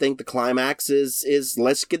best. I think the climax is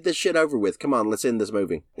let's get this shit over with. Come on, let's end this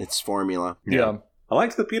movie. It's formula. Yeah. I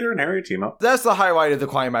liked the Peter and Harry team up. That's the highlight of the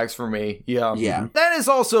climax for me. Yeah. Yeah. That is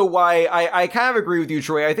also why I kind of agree with you,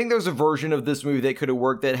 Troy. I think there's a version of this movie that could have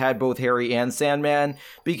worked that had both Harry and Sandman,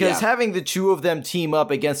 because having the two of them team up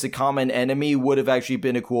against a common enemy would have actually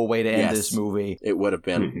been a cool way to end this movie. It would have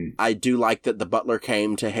been. Mm-hmm. I do like that the butler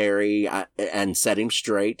came to Harry and set him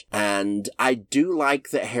straight. And I do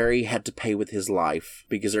like that Harry had to pay with his life,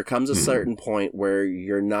 because there comes a certain point where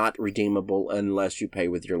you're not redeemable unless you pay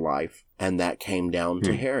with your life. And that came down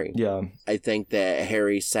to Harry. Yeah. I think that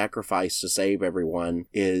Harry's sacrifice to save everyone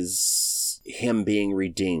is him being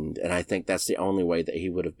redeemed. And I think that's the only way that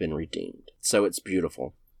he would have been redeemed. So it's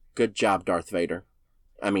beautiful. Good job, Darth Vader.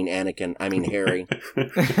 I mean, Anakin. I mean, Harry.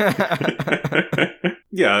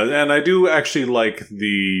 Yeah, and I do actually like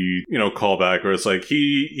the, callback where it's like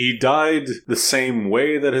he died the same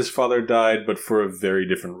way that his father died, but for a very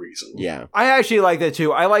different reason. Yeah. I actually like that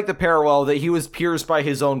too. I like the parallel that he was pierced by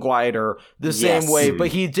his own glider the same way, but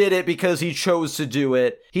he did it because he chose to do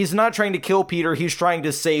it. He's not trying to kill Peter, he's trying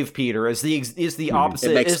to save Peter. It's the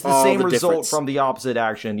opposite. It's the same result from the opposite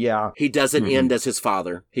action. Yeah. He doesn't end as his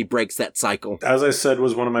father. He breaks that cycle. As I said,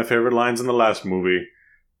 was one of my favorite lines in the last movie.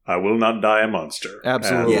 I will not die a monster.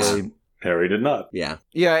 Absolutely. And Harry did not. Yeah.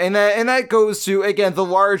 Yeah, and that goes to, again, the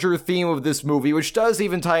larger theme of this movie, which does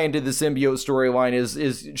even tie into the symbiote storyline,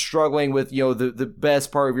 is struggling with, the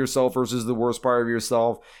best part of yourself versus the worst part of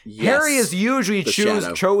yourself. Yes. Harry has usually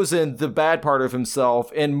chosen the bad part of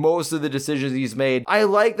himself in most of the decisions he's made. I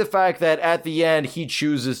like the fact that at the end, he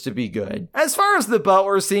chooses to be good. As far as the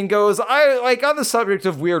butler scene goes, on the subject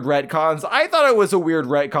of weird retcons, I thought it was a weird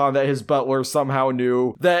retcon that his butler somehow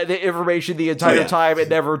knew that the information the entire time and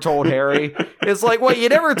never told Harry. It's like, what, you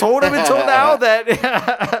never told him until now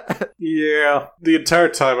that... Yeah. The entire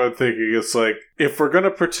time I'm thinking, it's like, if we're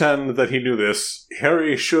gonna pretend that he knew this,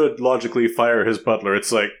 Harry should logically fire his butler.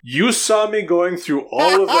 It's like, you saw me going through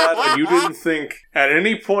all of that, and you didn't think at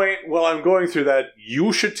any point while I'm going through that,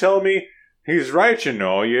 you should tell me, he's right,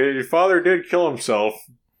 your father did kill himself.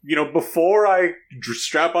 Before I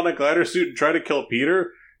strap on a glider suit and try to kill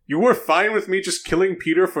Peter, you were fine with me just killing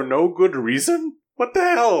Peter for no good reason? What the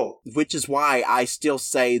hell? Which is why I still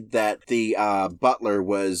say that the butler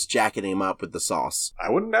was jacking him up with the sauce.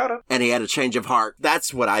 I wouldn't doubt it. And he had a change of heart.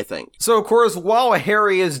 That's what I think. So, of course, while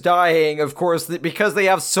Harry is dying, of course, because they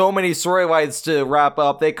have so many storylines to wrap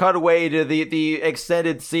up, they cut away to the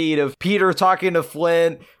extended scene of Peter talking to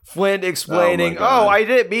Flint explaining, I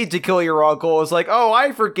didn't mean to kill your uncle. It's like,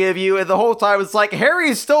 I forgive you. And the whole time it's like,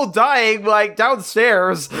 Harry's still dying,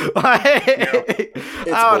 downstairs. I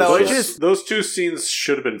don't know. It's just... Those two scenes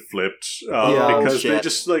should have been flipped. Because they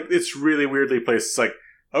just, it's really weirdly placed. It's like,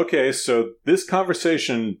 okay, so this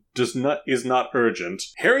conversation is not urgent.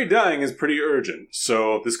 Harry dying is pretty urgent.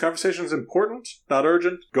 So this conversation is important, not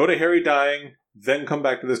urgent. Go to Harry dying. Then come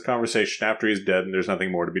back to this conversation after he's dead and there's nothing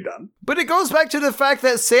more to be done. But it goes back to the fact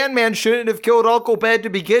that Sandman shouldn't have killed Uncle Ben to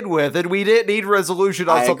begin with, and we didn't need resolution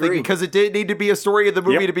on something because it didn't need to be a story of the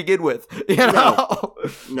movie to begin with. No.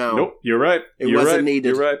 Nope, you're right. It wasn't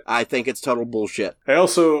needed. You're right. I think it's total bullshit. I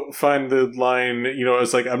also find the line,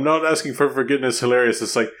 it's like, I'm not asking for forgiveness hilarious.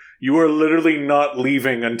 It's like, you are literally not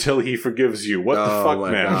leaving until he forgives you. What the fuck,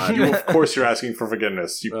 man? Of course you're asking for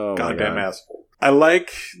forgiveness, you goddamn asshole. I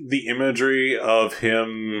like the imagery of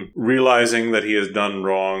him realizing that he has done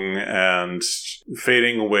wrong and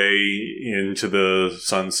fading away into the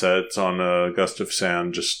sunset on a gust of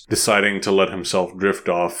sand, just deciding to let himself drift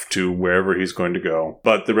off to wherever he's going to go.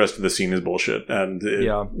 But the rest of the scene is bullshit. And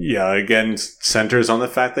again, centers on the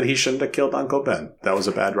fact that he shouldn't have killed Uncle Ben. That was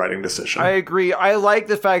a bad writing decision. I agree. I like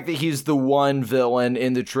the fact that he's the one villain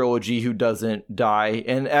in the trilogy who doesn't die.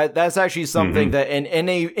 And that's actually something that in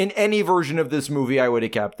any version of this movie, I would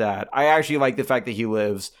have kept that. I actually like the fact that he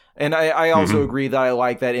lives. And I also agree that I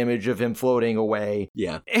like that image of him floating away.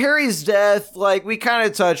 Yeah. Harry's death, like we kind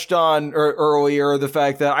of touched on earlier, the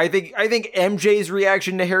fact that I think MJ's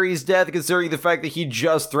reaction to Harry's death, considering the fact that he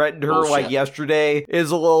just threatened her like yesterday,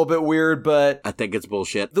 is a little bit weird, but I think it's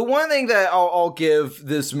bullshit. The one thing that I'll give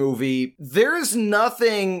this movie, there's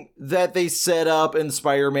nothing that they set up in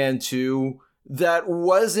Spider-Man 2 that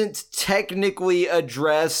wasn't technically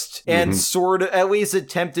addressed and sort of at least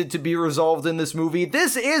attempted to be resolved in this movie.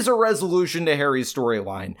 This is a resolution to Harry's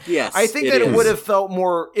storyline. Yes, I think that it would have felt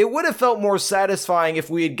more satisfying if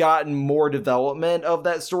we had gotten more development of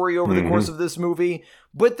that story over the course of this movie.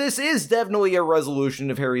 But this is definitely a resolution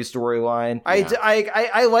of Harry's storyline. Yeah.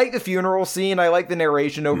 I like the funeral scene. I like the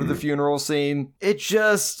narration over the funeral scene. It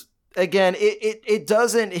just, again, it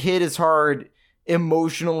doesn't hit as hard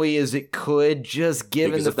emotionally as it could, just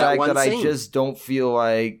given the fact that I just don't feel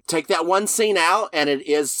like... Take that one scene out and it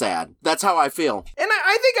is sad. That's how I feel. And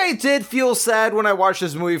I think I did feel sad when I watched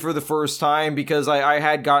this movie for the first time because I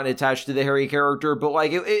had gotten attached to the Harry character, but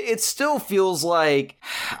like it still feels like,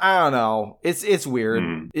 I don't know, it's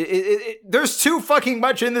weird. There's too fucking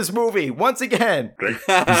much in this movie, once again.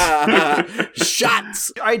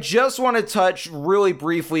 Shots! I just want to touch really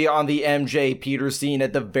briefly on the MJ Peter scene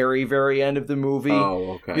at the very, very end of the movie.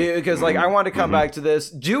 Oh, okay. Because, like, I want to come back to this.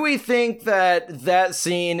 Do we think that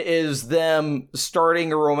scene is them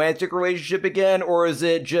starting a romantic relationship again, or is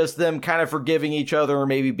it just them kind of forgiving each other or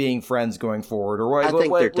maybe being friends going forward? Or what? I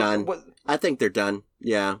think they're done. I think they're done.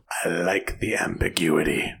 Yeah. I like the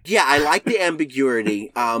ambiguity. Yeah, I like the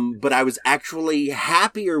ambiguity, but I was actually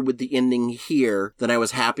happier with the ending here than I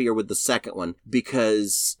was happier with the second one,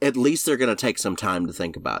 because at least they're going to take some time to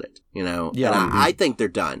think about it, you know? Yeah. And I think they're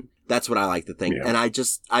done. That's what I like to think. Yeah. And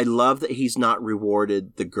I love that he's not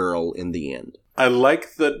rewarded the girl in the end. I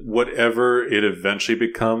like that whatever it eventually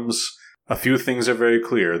becomes, a few things are very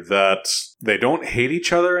clear. That they don't hate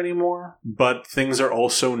each other anymore, but things are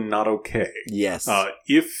also not okay. Yes.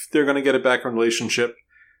 If they're going to get a back in a relationship,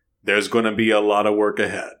 there's going to be a lot of work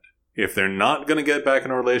ahead. If they're not going to get back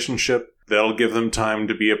in a relationship, they'll give them time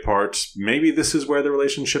to be apart. Maybe this is where the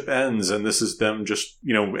relationship ends, and this is them just,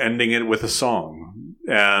 ending it with a song.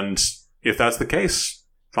 And if that's the case,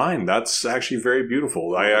 fine. That's actually very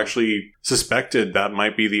beautiful. I actually suspected that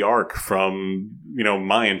might be the arc from,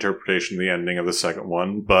 my interpretation of the ending of the second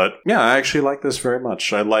one. But yeah, I actually like this very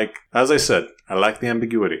much. As I said, I like the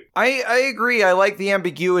ambiguity. I agree. I like the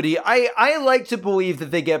ambiguity. I like to believe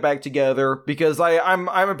that they get back together because I'm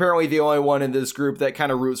apparently the only one in this group that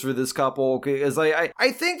kind of roots for this couple, because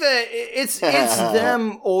I think that it's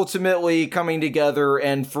them ultimately coming together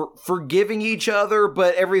and forgiving each other,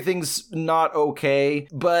 but everything's not okay.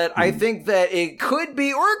 But I think that it could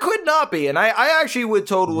be or it could not be. And I actually would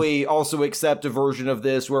totally also accept a version of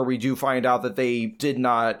this where we do find out that they did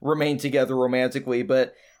not remain together romantically,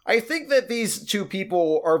 but I think that these two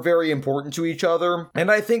people are very important to each other, and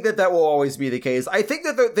I think that will always be the case. I think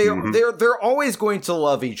that they're always going to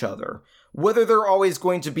love each other. Whether they're always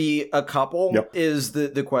going to be a couple is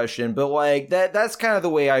the question. But like that's kind of the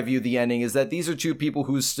way I view the ending, is that these are two people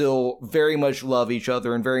who still very much love each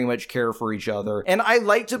other and very much care for each other. And I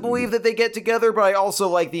like to believe that they get together, but I also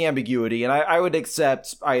like the ambiguity, and I would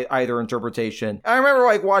accept either interpretation. I remember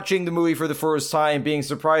like watching the movie for the first time being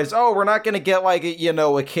surprised, oh, we're not going to get like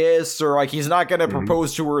a kiss, or like he's not going to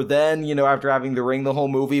propose to her then, after having the ring the whole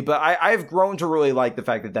movie. But I've grown to really like the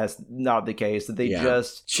fact that that's not the case,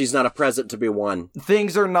 that she's not a present to be won.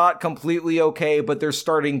 Things are not completely okay, but they're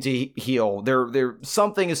starting to heal.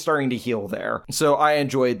 Something is starting to heal there. So I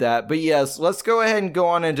enjoyed that. But yes, let's go ahead and go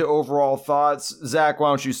on into overall thoughts. Zach, why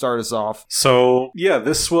don't you start us off? So yeah,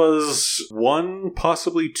 this was one,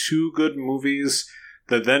 possibly two good movies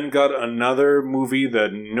that then got another movie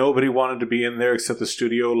that nobody wanted to be in there except the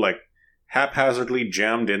studio, like haphazardly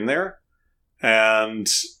jammed in there. And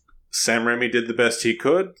Sam Raimi did the best he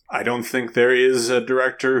could. I don't think there is a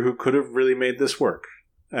director who could have really made this work.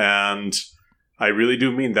 And I really do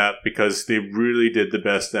mean that, because they really did the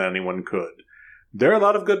best that anyone could. There are a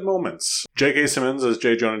lot of good moments. J.K. Simmons as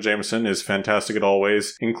J. Jonah Jameson is fantastic at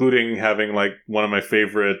always, including having like one of my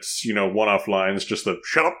favorites, one-off lines, just the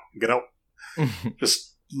 "shut up, get out."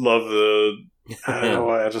 Just love the... I don't know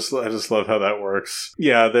why. I just love how that works.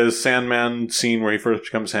 Yeah, the Sandman scene where he first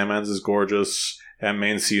becomes Sandman is gorgeous. And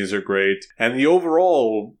main scenes are great. And the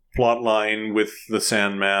overall plot line with the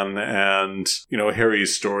Sandman and,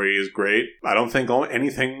 Harry's story is great. I don't think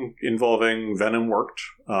anything involving Venom worked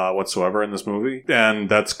whatsoever in this movie. And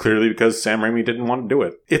that's clearly because Sam Raimi didn't want to do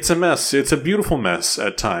it. It's a mess. It's a beautiful mess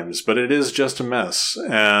at times, but it is just a mess.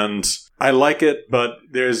 And I like it, but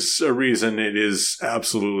there's a reason it is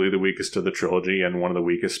absolutely the weakest of the trilogy and one of the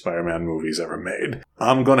weakest Spider-Man movies ever made.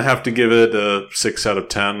 I'm going to have to give it a 6 out of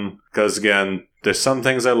 10 because, again, there's some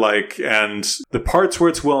things I like, and the parts where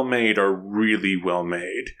it's well made are really well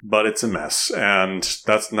made, but it's a mess, and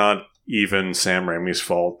that's not even Sam Raimi's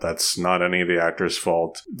fault. That's not any of the actors'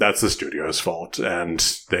 fault. That's the studio's fault, and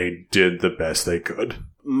they did the best they could.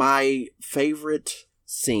 My favorite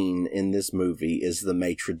scene in this movie is the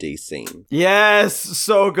maitre d' scene. Yes,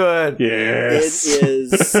 so good. Yes.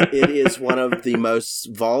 It is one of the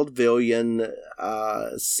most vaudevillian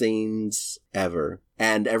scenes ever.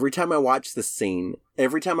 And every time I watch this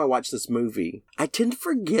movie, I tend to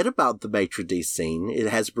forget about the maitre d' scene. It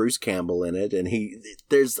has Bruce Campbell in it, and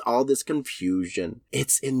there's all this confusion.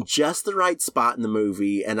 It's in just the right spot in the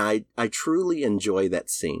movie, and I truly enjoy that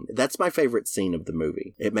scene. That's my favorite scene of the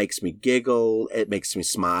movie. It makes me giggle, it makes me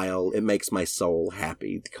smile, it makes my soul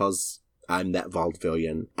happy, because I'm that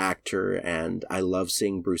vaudevillian actor, and I love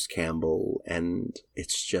seeing Bruce Campbell, and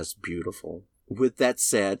it's just beautiful. With that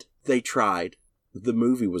said, they tried. The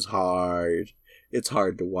movie was hard. It's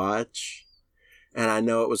hard to watch. And I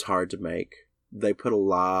know it was hard to make. They put a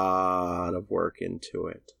lot of work into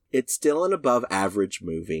it. It's still an above average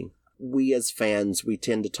movie. We as fans, we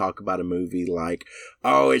tend to talk about a movie like,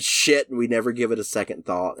 oh, it's shit, and we never give it a second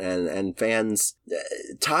thought. And fans,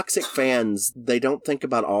 toxic fans, they don't think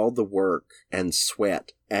about all the work and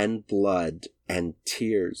sweat and blood and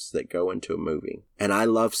tears that go into a movie. And I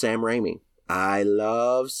love Sam Raimi. I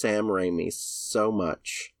love Sam Raimi so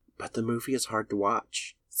much, but the movie is hard to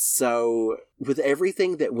watch. So, with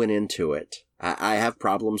everything that went into it, I have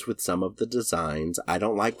problems with some of the designs. I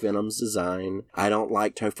don't like Venom's design. I don't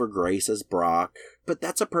like Topher Grace as Brock, but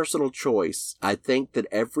that's a personal choice. I think that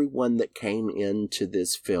everyone that came into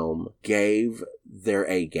this film gave their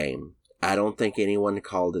A game. I don't think anyone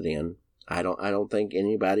called it in. I don't think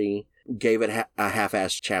anybody gave it a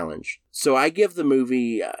half-assed challenge. So I give the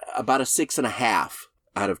movie about a 6.5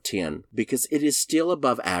 out of 10 because it is still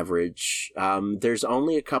above average. There's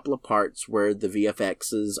only a couple of parts where the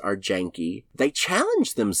VFXs are janky. They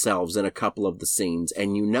challenged themselves in a couple of the scenes,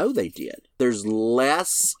 and they did. There's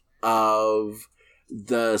less of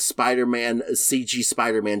the CG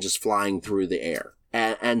Spider-Man just flying through the air.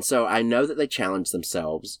 And so I know that they challenged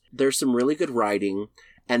themselves. There's some really good writing.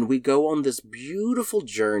 And we go on this beautiful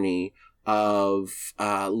journey of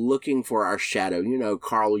looking for our shadow.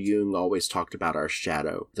 Carl Jung always talked about our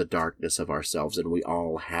shadow, the darkness of ourselves, and we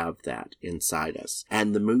all have that inside us.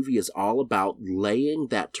 And the movie is all about laying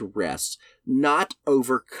that to rest, not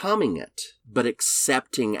overcoming it, but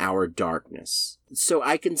accepting our darkness. So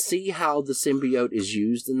I can see how the symbiote is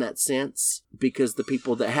used in that sense, because the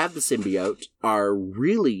people that have the symbiote are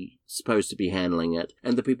really supposed to be handling it,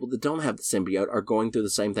 and the people that don't have the symbiote are going through the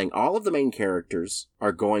same thing. All of the main characters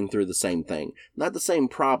are going through the same thing. Not the same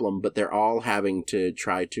problem, but they're all having to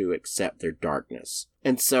try to accept their darkness.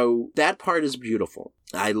 And so that part is beautiful.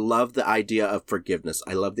 I love the idea of forgiveness.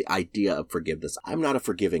 I'm not a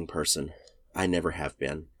forgiving person. I never have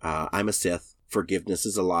been. I'm a Sith. Forgiveness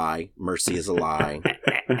is a lie. Mercy is a lie.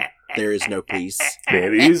 There is no peace.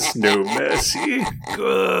 There is no mercy.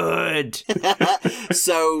 Good.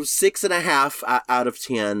 So 6.5 out of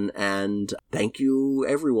 10. And thank you,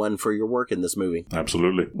 everyone, for your work in this movie.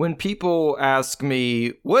 Absolutely. When people ask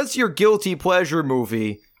me, what's your guilty pleasure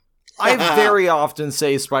movie? I very often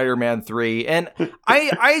say Spider-Man 3, and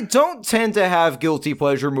I don't tend to have guilty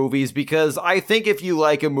pleasure movies because I think if you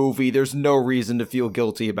like a movie, there's no reason to feel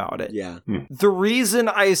guilty about it. Yeah. The reason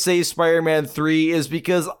I say Spider-Man 3 is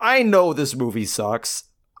because I know this movie sucks.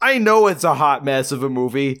 I know it's a hot mess of a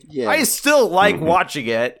movie. Yeah. I still like watching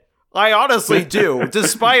it. I honestly do.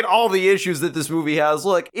 Despite all the issues that this movie has,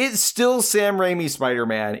 look, it's still Sam Raimi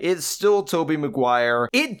Spider-Man. It's still Tobey Maguire.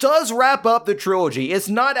 It does wrap up the trilogy. It's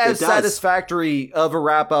not as satisfactory of a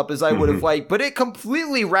wrap-up as I would have liked, but it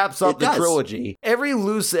completely wraps up the trilogy. Every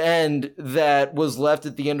loose end that was left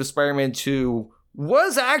at the end of Spider-Man 2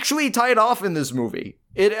 was actually tied off in this movie.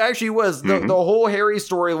 It actually was. The whole Harry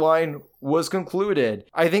storyline was concluded.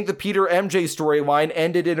 I think the Peter MJ storyline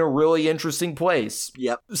ended in a really interesting place.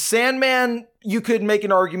 Yep. Sandman, you could make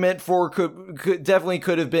an argument for definitely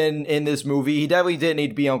could have been in this movie. He definitely didn't need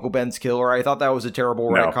to be Uncle Ben's killer. I thought that was a terrible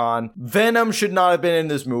retcon. Venom should not have been in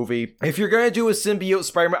this movie. If you're going to do a symbiote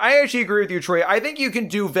Spider-Man, I actually agree with you, Troy. I think you can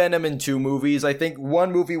do Venom in 2 movies. I think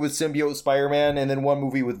 1 movie with symbiote Spider-Man and then 1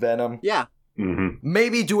 movie with Venom. Yeah. Mm-hmm.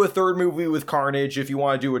 Maybe do a 3rd movie with Carnage if you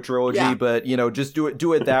want to do a trilogy, but just do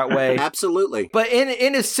it that way. Absolutely. But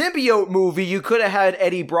in a symbiote movie, you could have had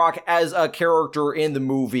Eddie Brock as a character in the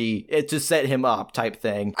movie to set him up type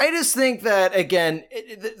thing. I just think that, again,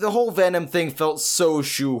 the whole Venom thing felt so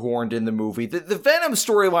shoehorned in the movie. The Venom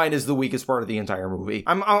storyline is the weakest part of the entire movie.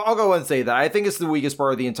 I'll go and say that. I think it's the weakest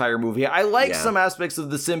part of the entire movie. I like some aspects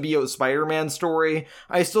of the symbiote Spider-Man story.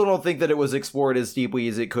 I still don't think that it was explored as deeply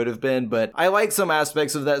as it could have been, but I like some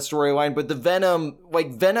aspects of that storyline, but the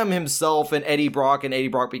Venom himself and Eddie Brock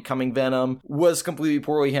becoming Venom was completely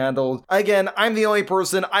poorly handled. Again, I'm the only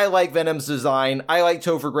person. I like Venom's design. I like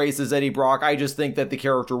Topher Grace as Eddie Brock. I just think that the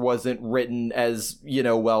character wasn't written as,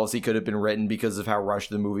 well as he could have been written because of how rushed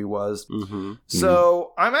the movie was. Mm-hmm.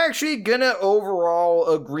 So I'm actually gonna overall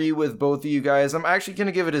agree with both of you guys. I'm actually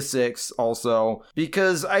gonna give it a 6 also,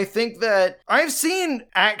 because I think that I've seen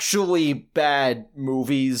actually bad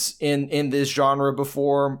movies in this genre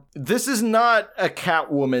before. This is not a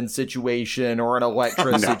Catwoman situation or an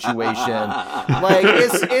Elektra situation. Like,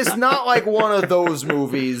 it's not like one of those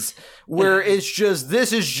movies where this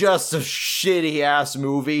is just a shitty ass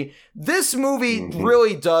movie. This movie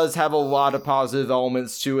really does have a lot of positive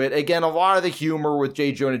elements to it. Again, a lot of the humor with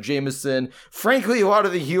J. Jonah Jameson. Frankly, a lot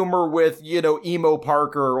of the humor with, Emo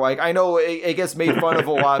Parker. Like, I know it gets made fun of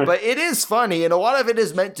a lot, but it is funny, and a lot of it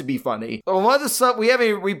is meant to be funny. A lot of the stuff,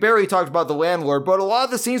 we barely talked about the landlord, but a lot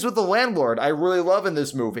of the scenes with the landlord I really love in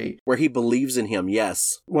this movie. Where he believes in him,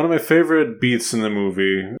 yes. One of my favorite beats in the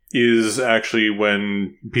movie is actually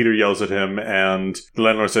when Peter yells at him and the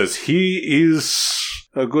landlord says, "He is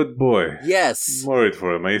a good boy." Yes. I'm worried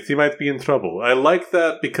for him. He might be in trouble. I like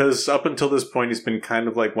that because up until this point, he's been kind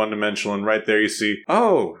of like one-dimensional, and right there you see,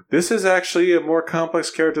 oh, this is actually a more complex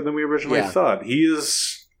character than we originally thought.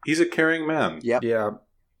 He's a caring man. Yep. Yeah.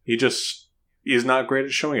 He just is not great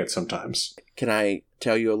at showing it sometimes. Can I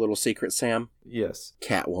tell you a little secret, Sam? Yes.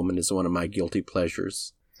 Catwoman is one of my guilty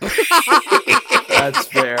pleasures. That's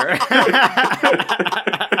fair.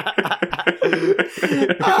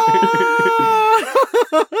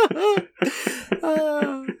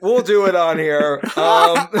 We'll do it on here.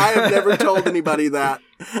 I have never told anybody that.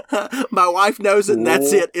 My wife knows it, and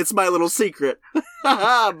that's it. It's my little secret.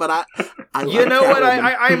 But I you know what?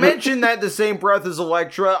 I mentioned that the same breath as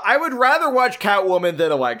Elektra. I would rather watch Catwoman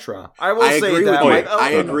than Elektra. I will say that.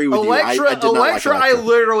 I agree with you. Elektra, I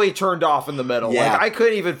literally turned off in the middle. Yeah. Like, I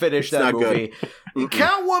couldn't even finish that movie.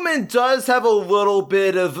 Catwoman does have a little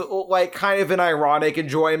bit of, like, kind of an ironic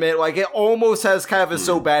enjoyment. Like, it almost has kind of a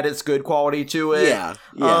so bad it's good quality to it. Yeah.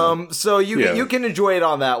 So you can enjoy it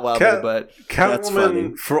on that level, but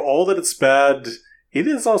Catwoman, for all that it's bad, it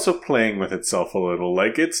is also playing with itself a little.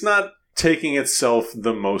 Like, it's not taking itself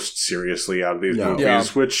the most seriously out of these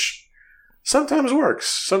movies, which sometimes works,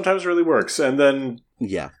 sometimes really works, and then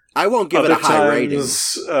I won't give it a high rating,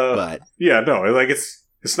 but like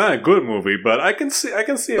it's not a good movie, but I can see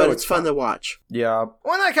but it's fun to watch. Yeah.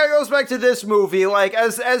 Well, that kind of goes back to this movie. Like,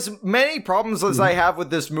 as many problems as I have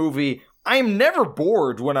with this movie, I'm never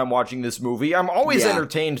bored when I'm watching this movie. I'm always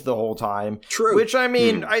entertained the whole time. True. Which, I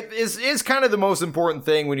mean, is kind of the most important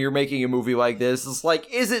thing when you're making a movie like this. It's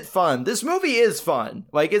like, is it fun? This movie is fun.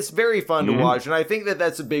 Like, it's very fun to watch, and I think that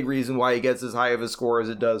that's a big reason why it gets as high of a score as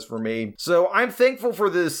it does for me. So I'm thankful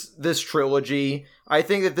for this trilogy. I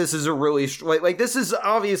think that this is a really, like this is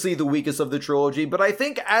obviously the weakest of the trilogy, but I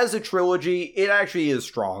think as a trilogy, it actually is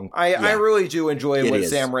strong. I really do enjoy what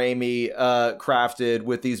Sam Raimi crafted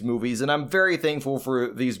with these movies, and I'm very thankful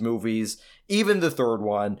for these movies. Even the third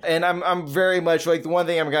one. And I'm very much like, the one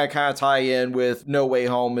thing I'm going to kind of tie in with No Way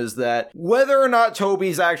Home is that whether or not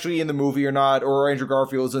Tobey's actually in the movie or not, or Andrew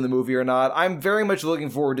Garfield's in the movie or not, I'm very much looking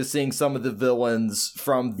forward to seeing some of the villains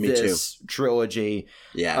from this trilogy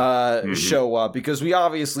show up, because we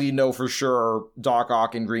obviously know for sure Doc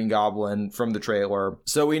Ock and Green Goblin from the trailer.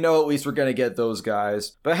 So we know at least we're going to get those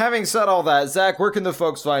guys. But having said all that, Zach, where can the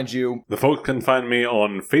folks find you? The folks can find me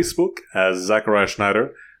on Facebook as Zachariah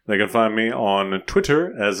Schneider. They can find me on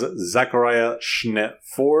Twitter as Zachariah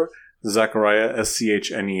Schne4, Zachariah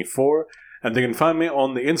SCHNE4, And they can find me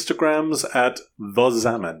on the Instagrams at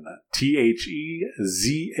TheZamin. TheZammin.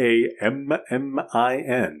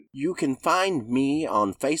 You can find me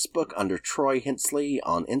on Facebook under Troy Hensley,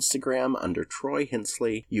 on Instagram under Troy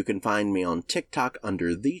Hensley. You can find me on TikTok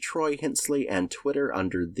under The Troy Hensley, and Twitter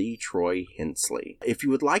under The Troy Hensley. If you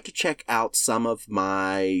would like to check out some of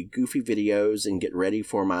my goofy videos and get ready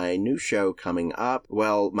for my new show coming up,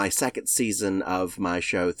 well, my second season of my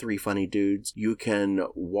show, Three Funny Dudes, you can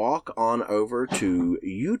walk on over to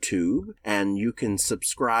YouTube and you can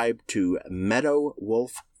subscribe to Meadow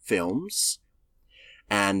Wolf Films,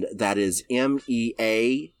 and that is MEADOWOLF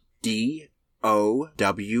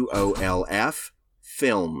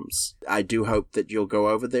Films. I do hope that you'll go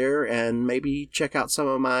over there and maybe check out some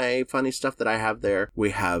of my funny stuff that I have there. We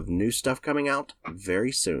have new stuff coming out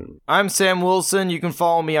very soon. I'm Sam Wilson. You can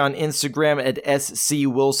follow me on Instagram at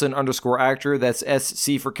SCWilson_actor. That's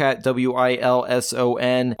SC for cat, WILSON_ACTOR.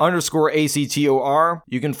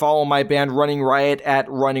 You can follow my band Running Riot at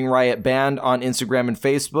Running Riot Band on Instagram and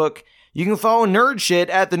Facebook. You can follow Nerd Shit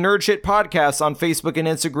at the Nerd Shit Podcast on Facebook and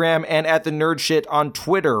Instagram, and at the Nerd Shit on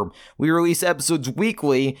Twitter. We release episodes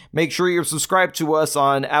weekly. Make sure you're subscribed to us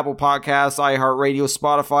on Apple Podcasts, iHeartRadio,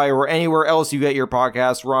 Spotify, or anywhere else you get your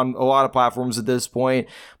podcasts. We're on a lot of platforms at this point.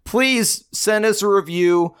 Please send us a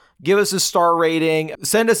review. Give us a star rating.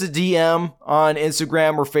 Send us a DM on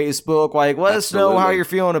Instagram or Facebook. Let us know how you're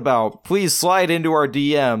feeling about. Please slide into our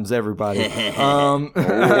DMs, everybody.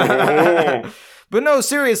 But no,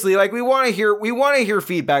 seriously, we want to hear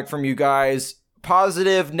feedback from you guys.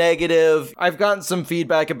 Positive, negative. I've gotten some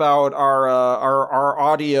feedback about our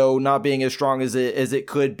audio not being as strong as it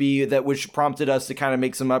could be, which prompted us to kind of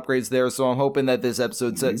make some upgrades there. So I'm hoping that this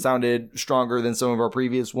episode sounded stronger than some of our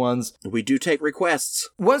previous ones. We do take requests.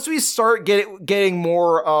 Once we start getting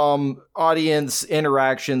more audience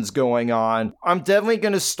interactions going on, I'm definitely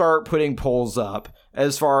going to start putting polls up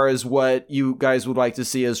as far as what you guys would like to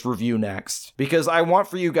see us review next, because I want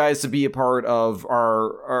for you guys to be a part of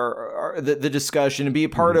the discussion and be a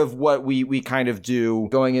part of what we kind of do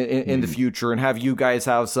going in the future, and have you guys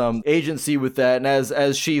have some agency with that. And as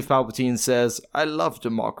Sheev Palpatine says, I love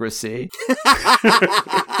democracy.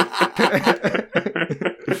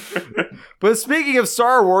 But speaking of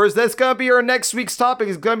Star Wars, that's going to be our next week's topic.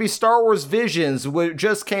 It's going to be Star Wars Visions, which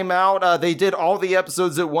just came out. They did all the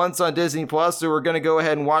episodes at once on Disney Plus, so we're going to go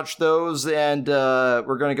ahead and watch those, and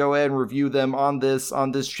we're going to go ahead and review them on this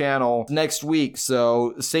channel next week.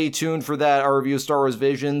 So stay tuned for that. Our review of Star Wars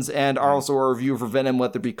Visions, and also our review for Venom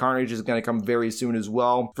Let There Be Carnage is going to come very soon as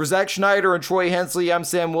well. For Zack Schneider and Troy Hensley, I'm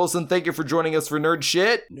Sam Wilson. Thank you for joining us for Nerd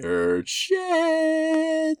Shit. Nerd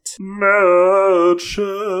Shit. Nerd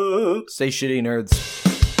Shit. Stay shitty, nerds.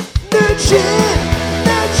 Nerd shit,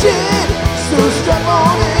 so strap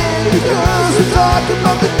on in, because we're talking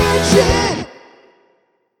about the nerd shit.